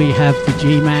seconds we have the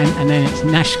G-Man, and then it's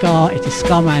Nashgar, it is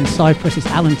Scarman Cypress, it's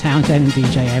Alan Townsend and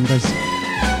DJ Embers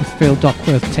with Phil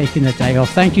Duckworth taking the day off.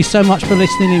 Thank you so much for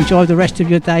listening. Enjoy the rest of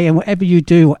your day, and whatever you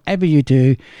do,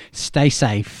 stay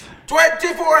safe.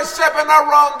 24/7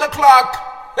 around the clock.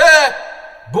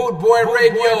 Boot Boy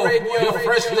Radio, your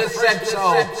freshly said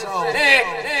so.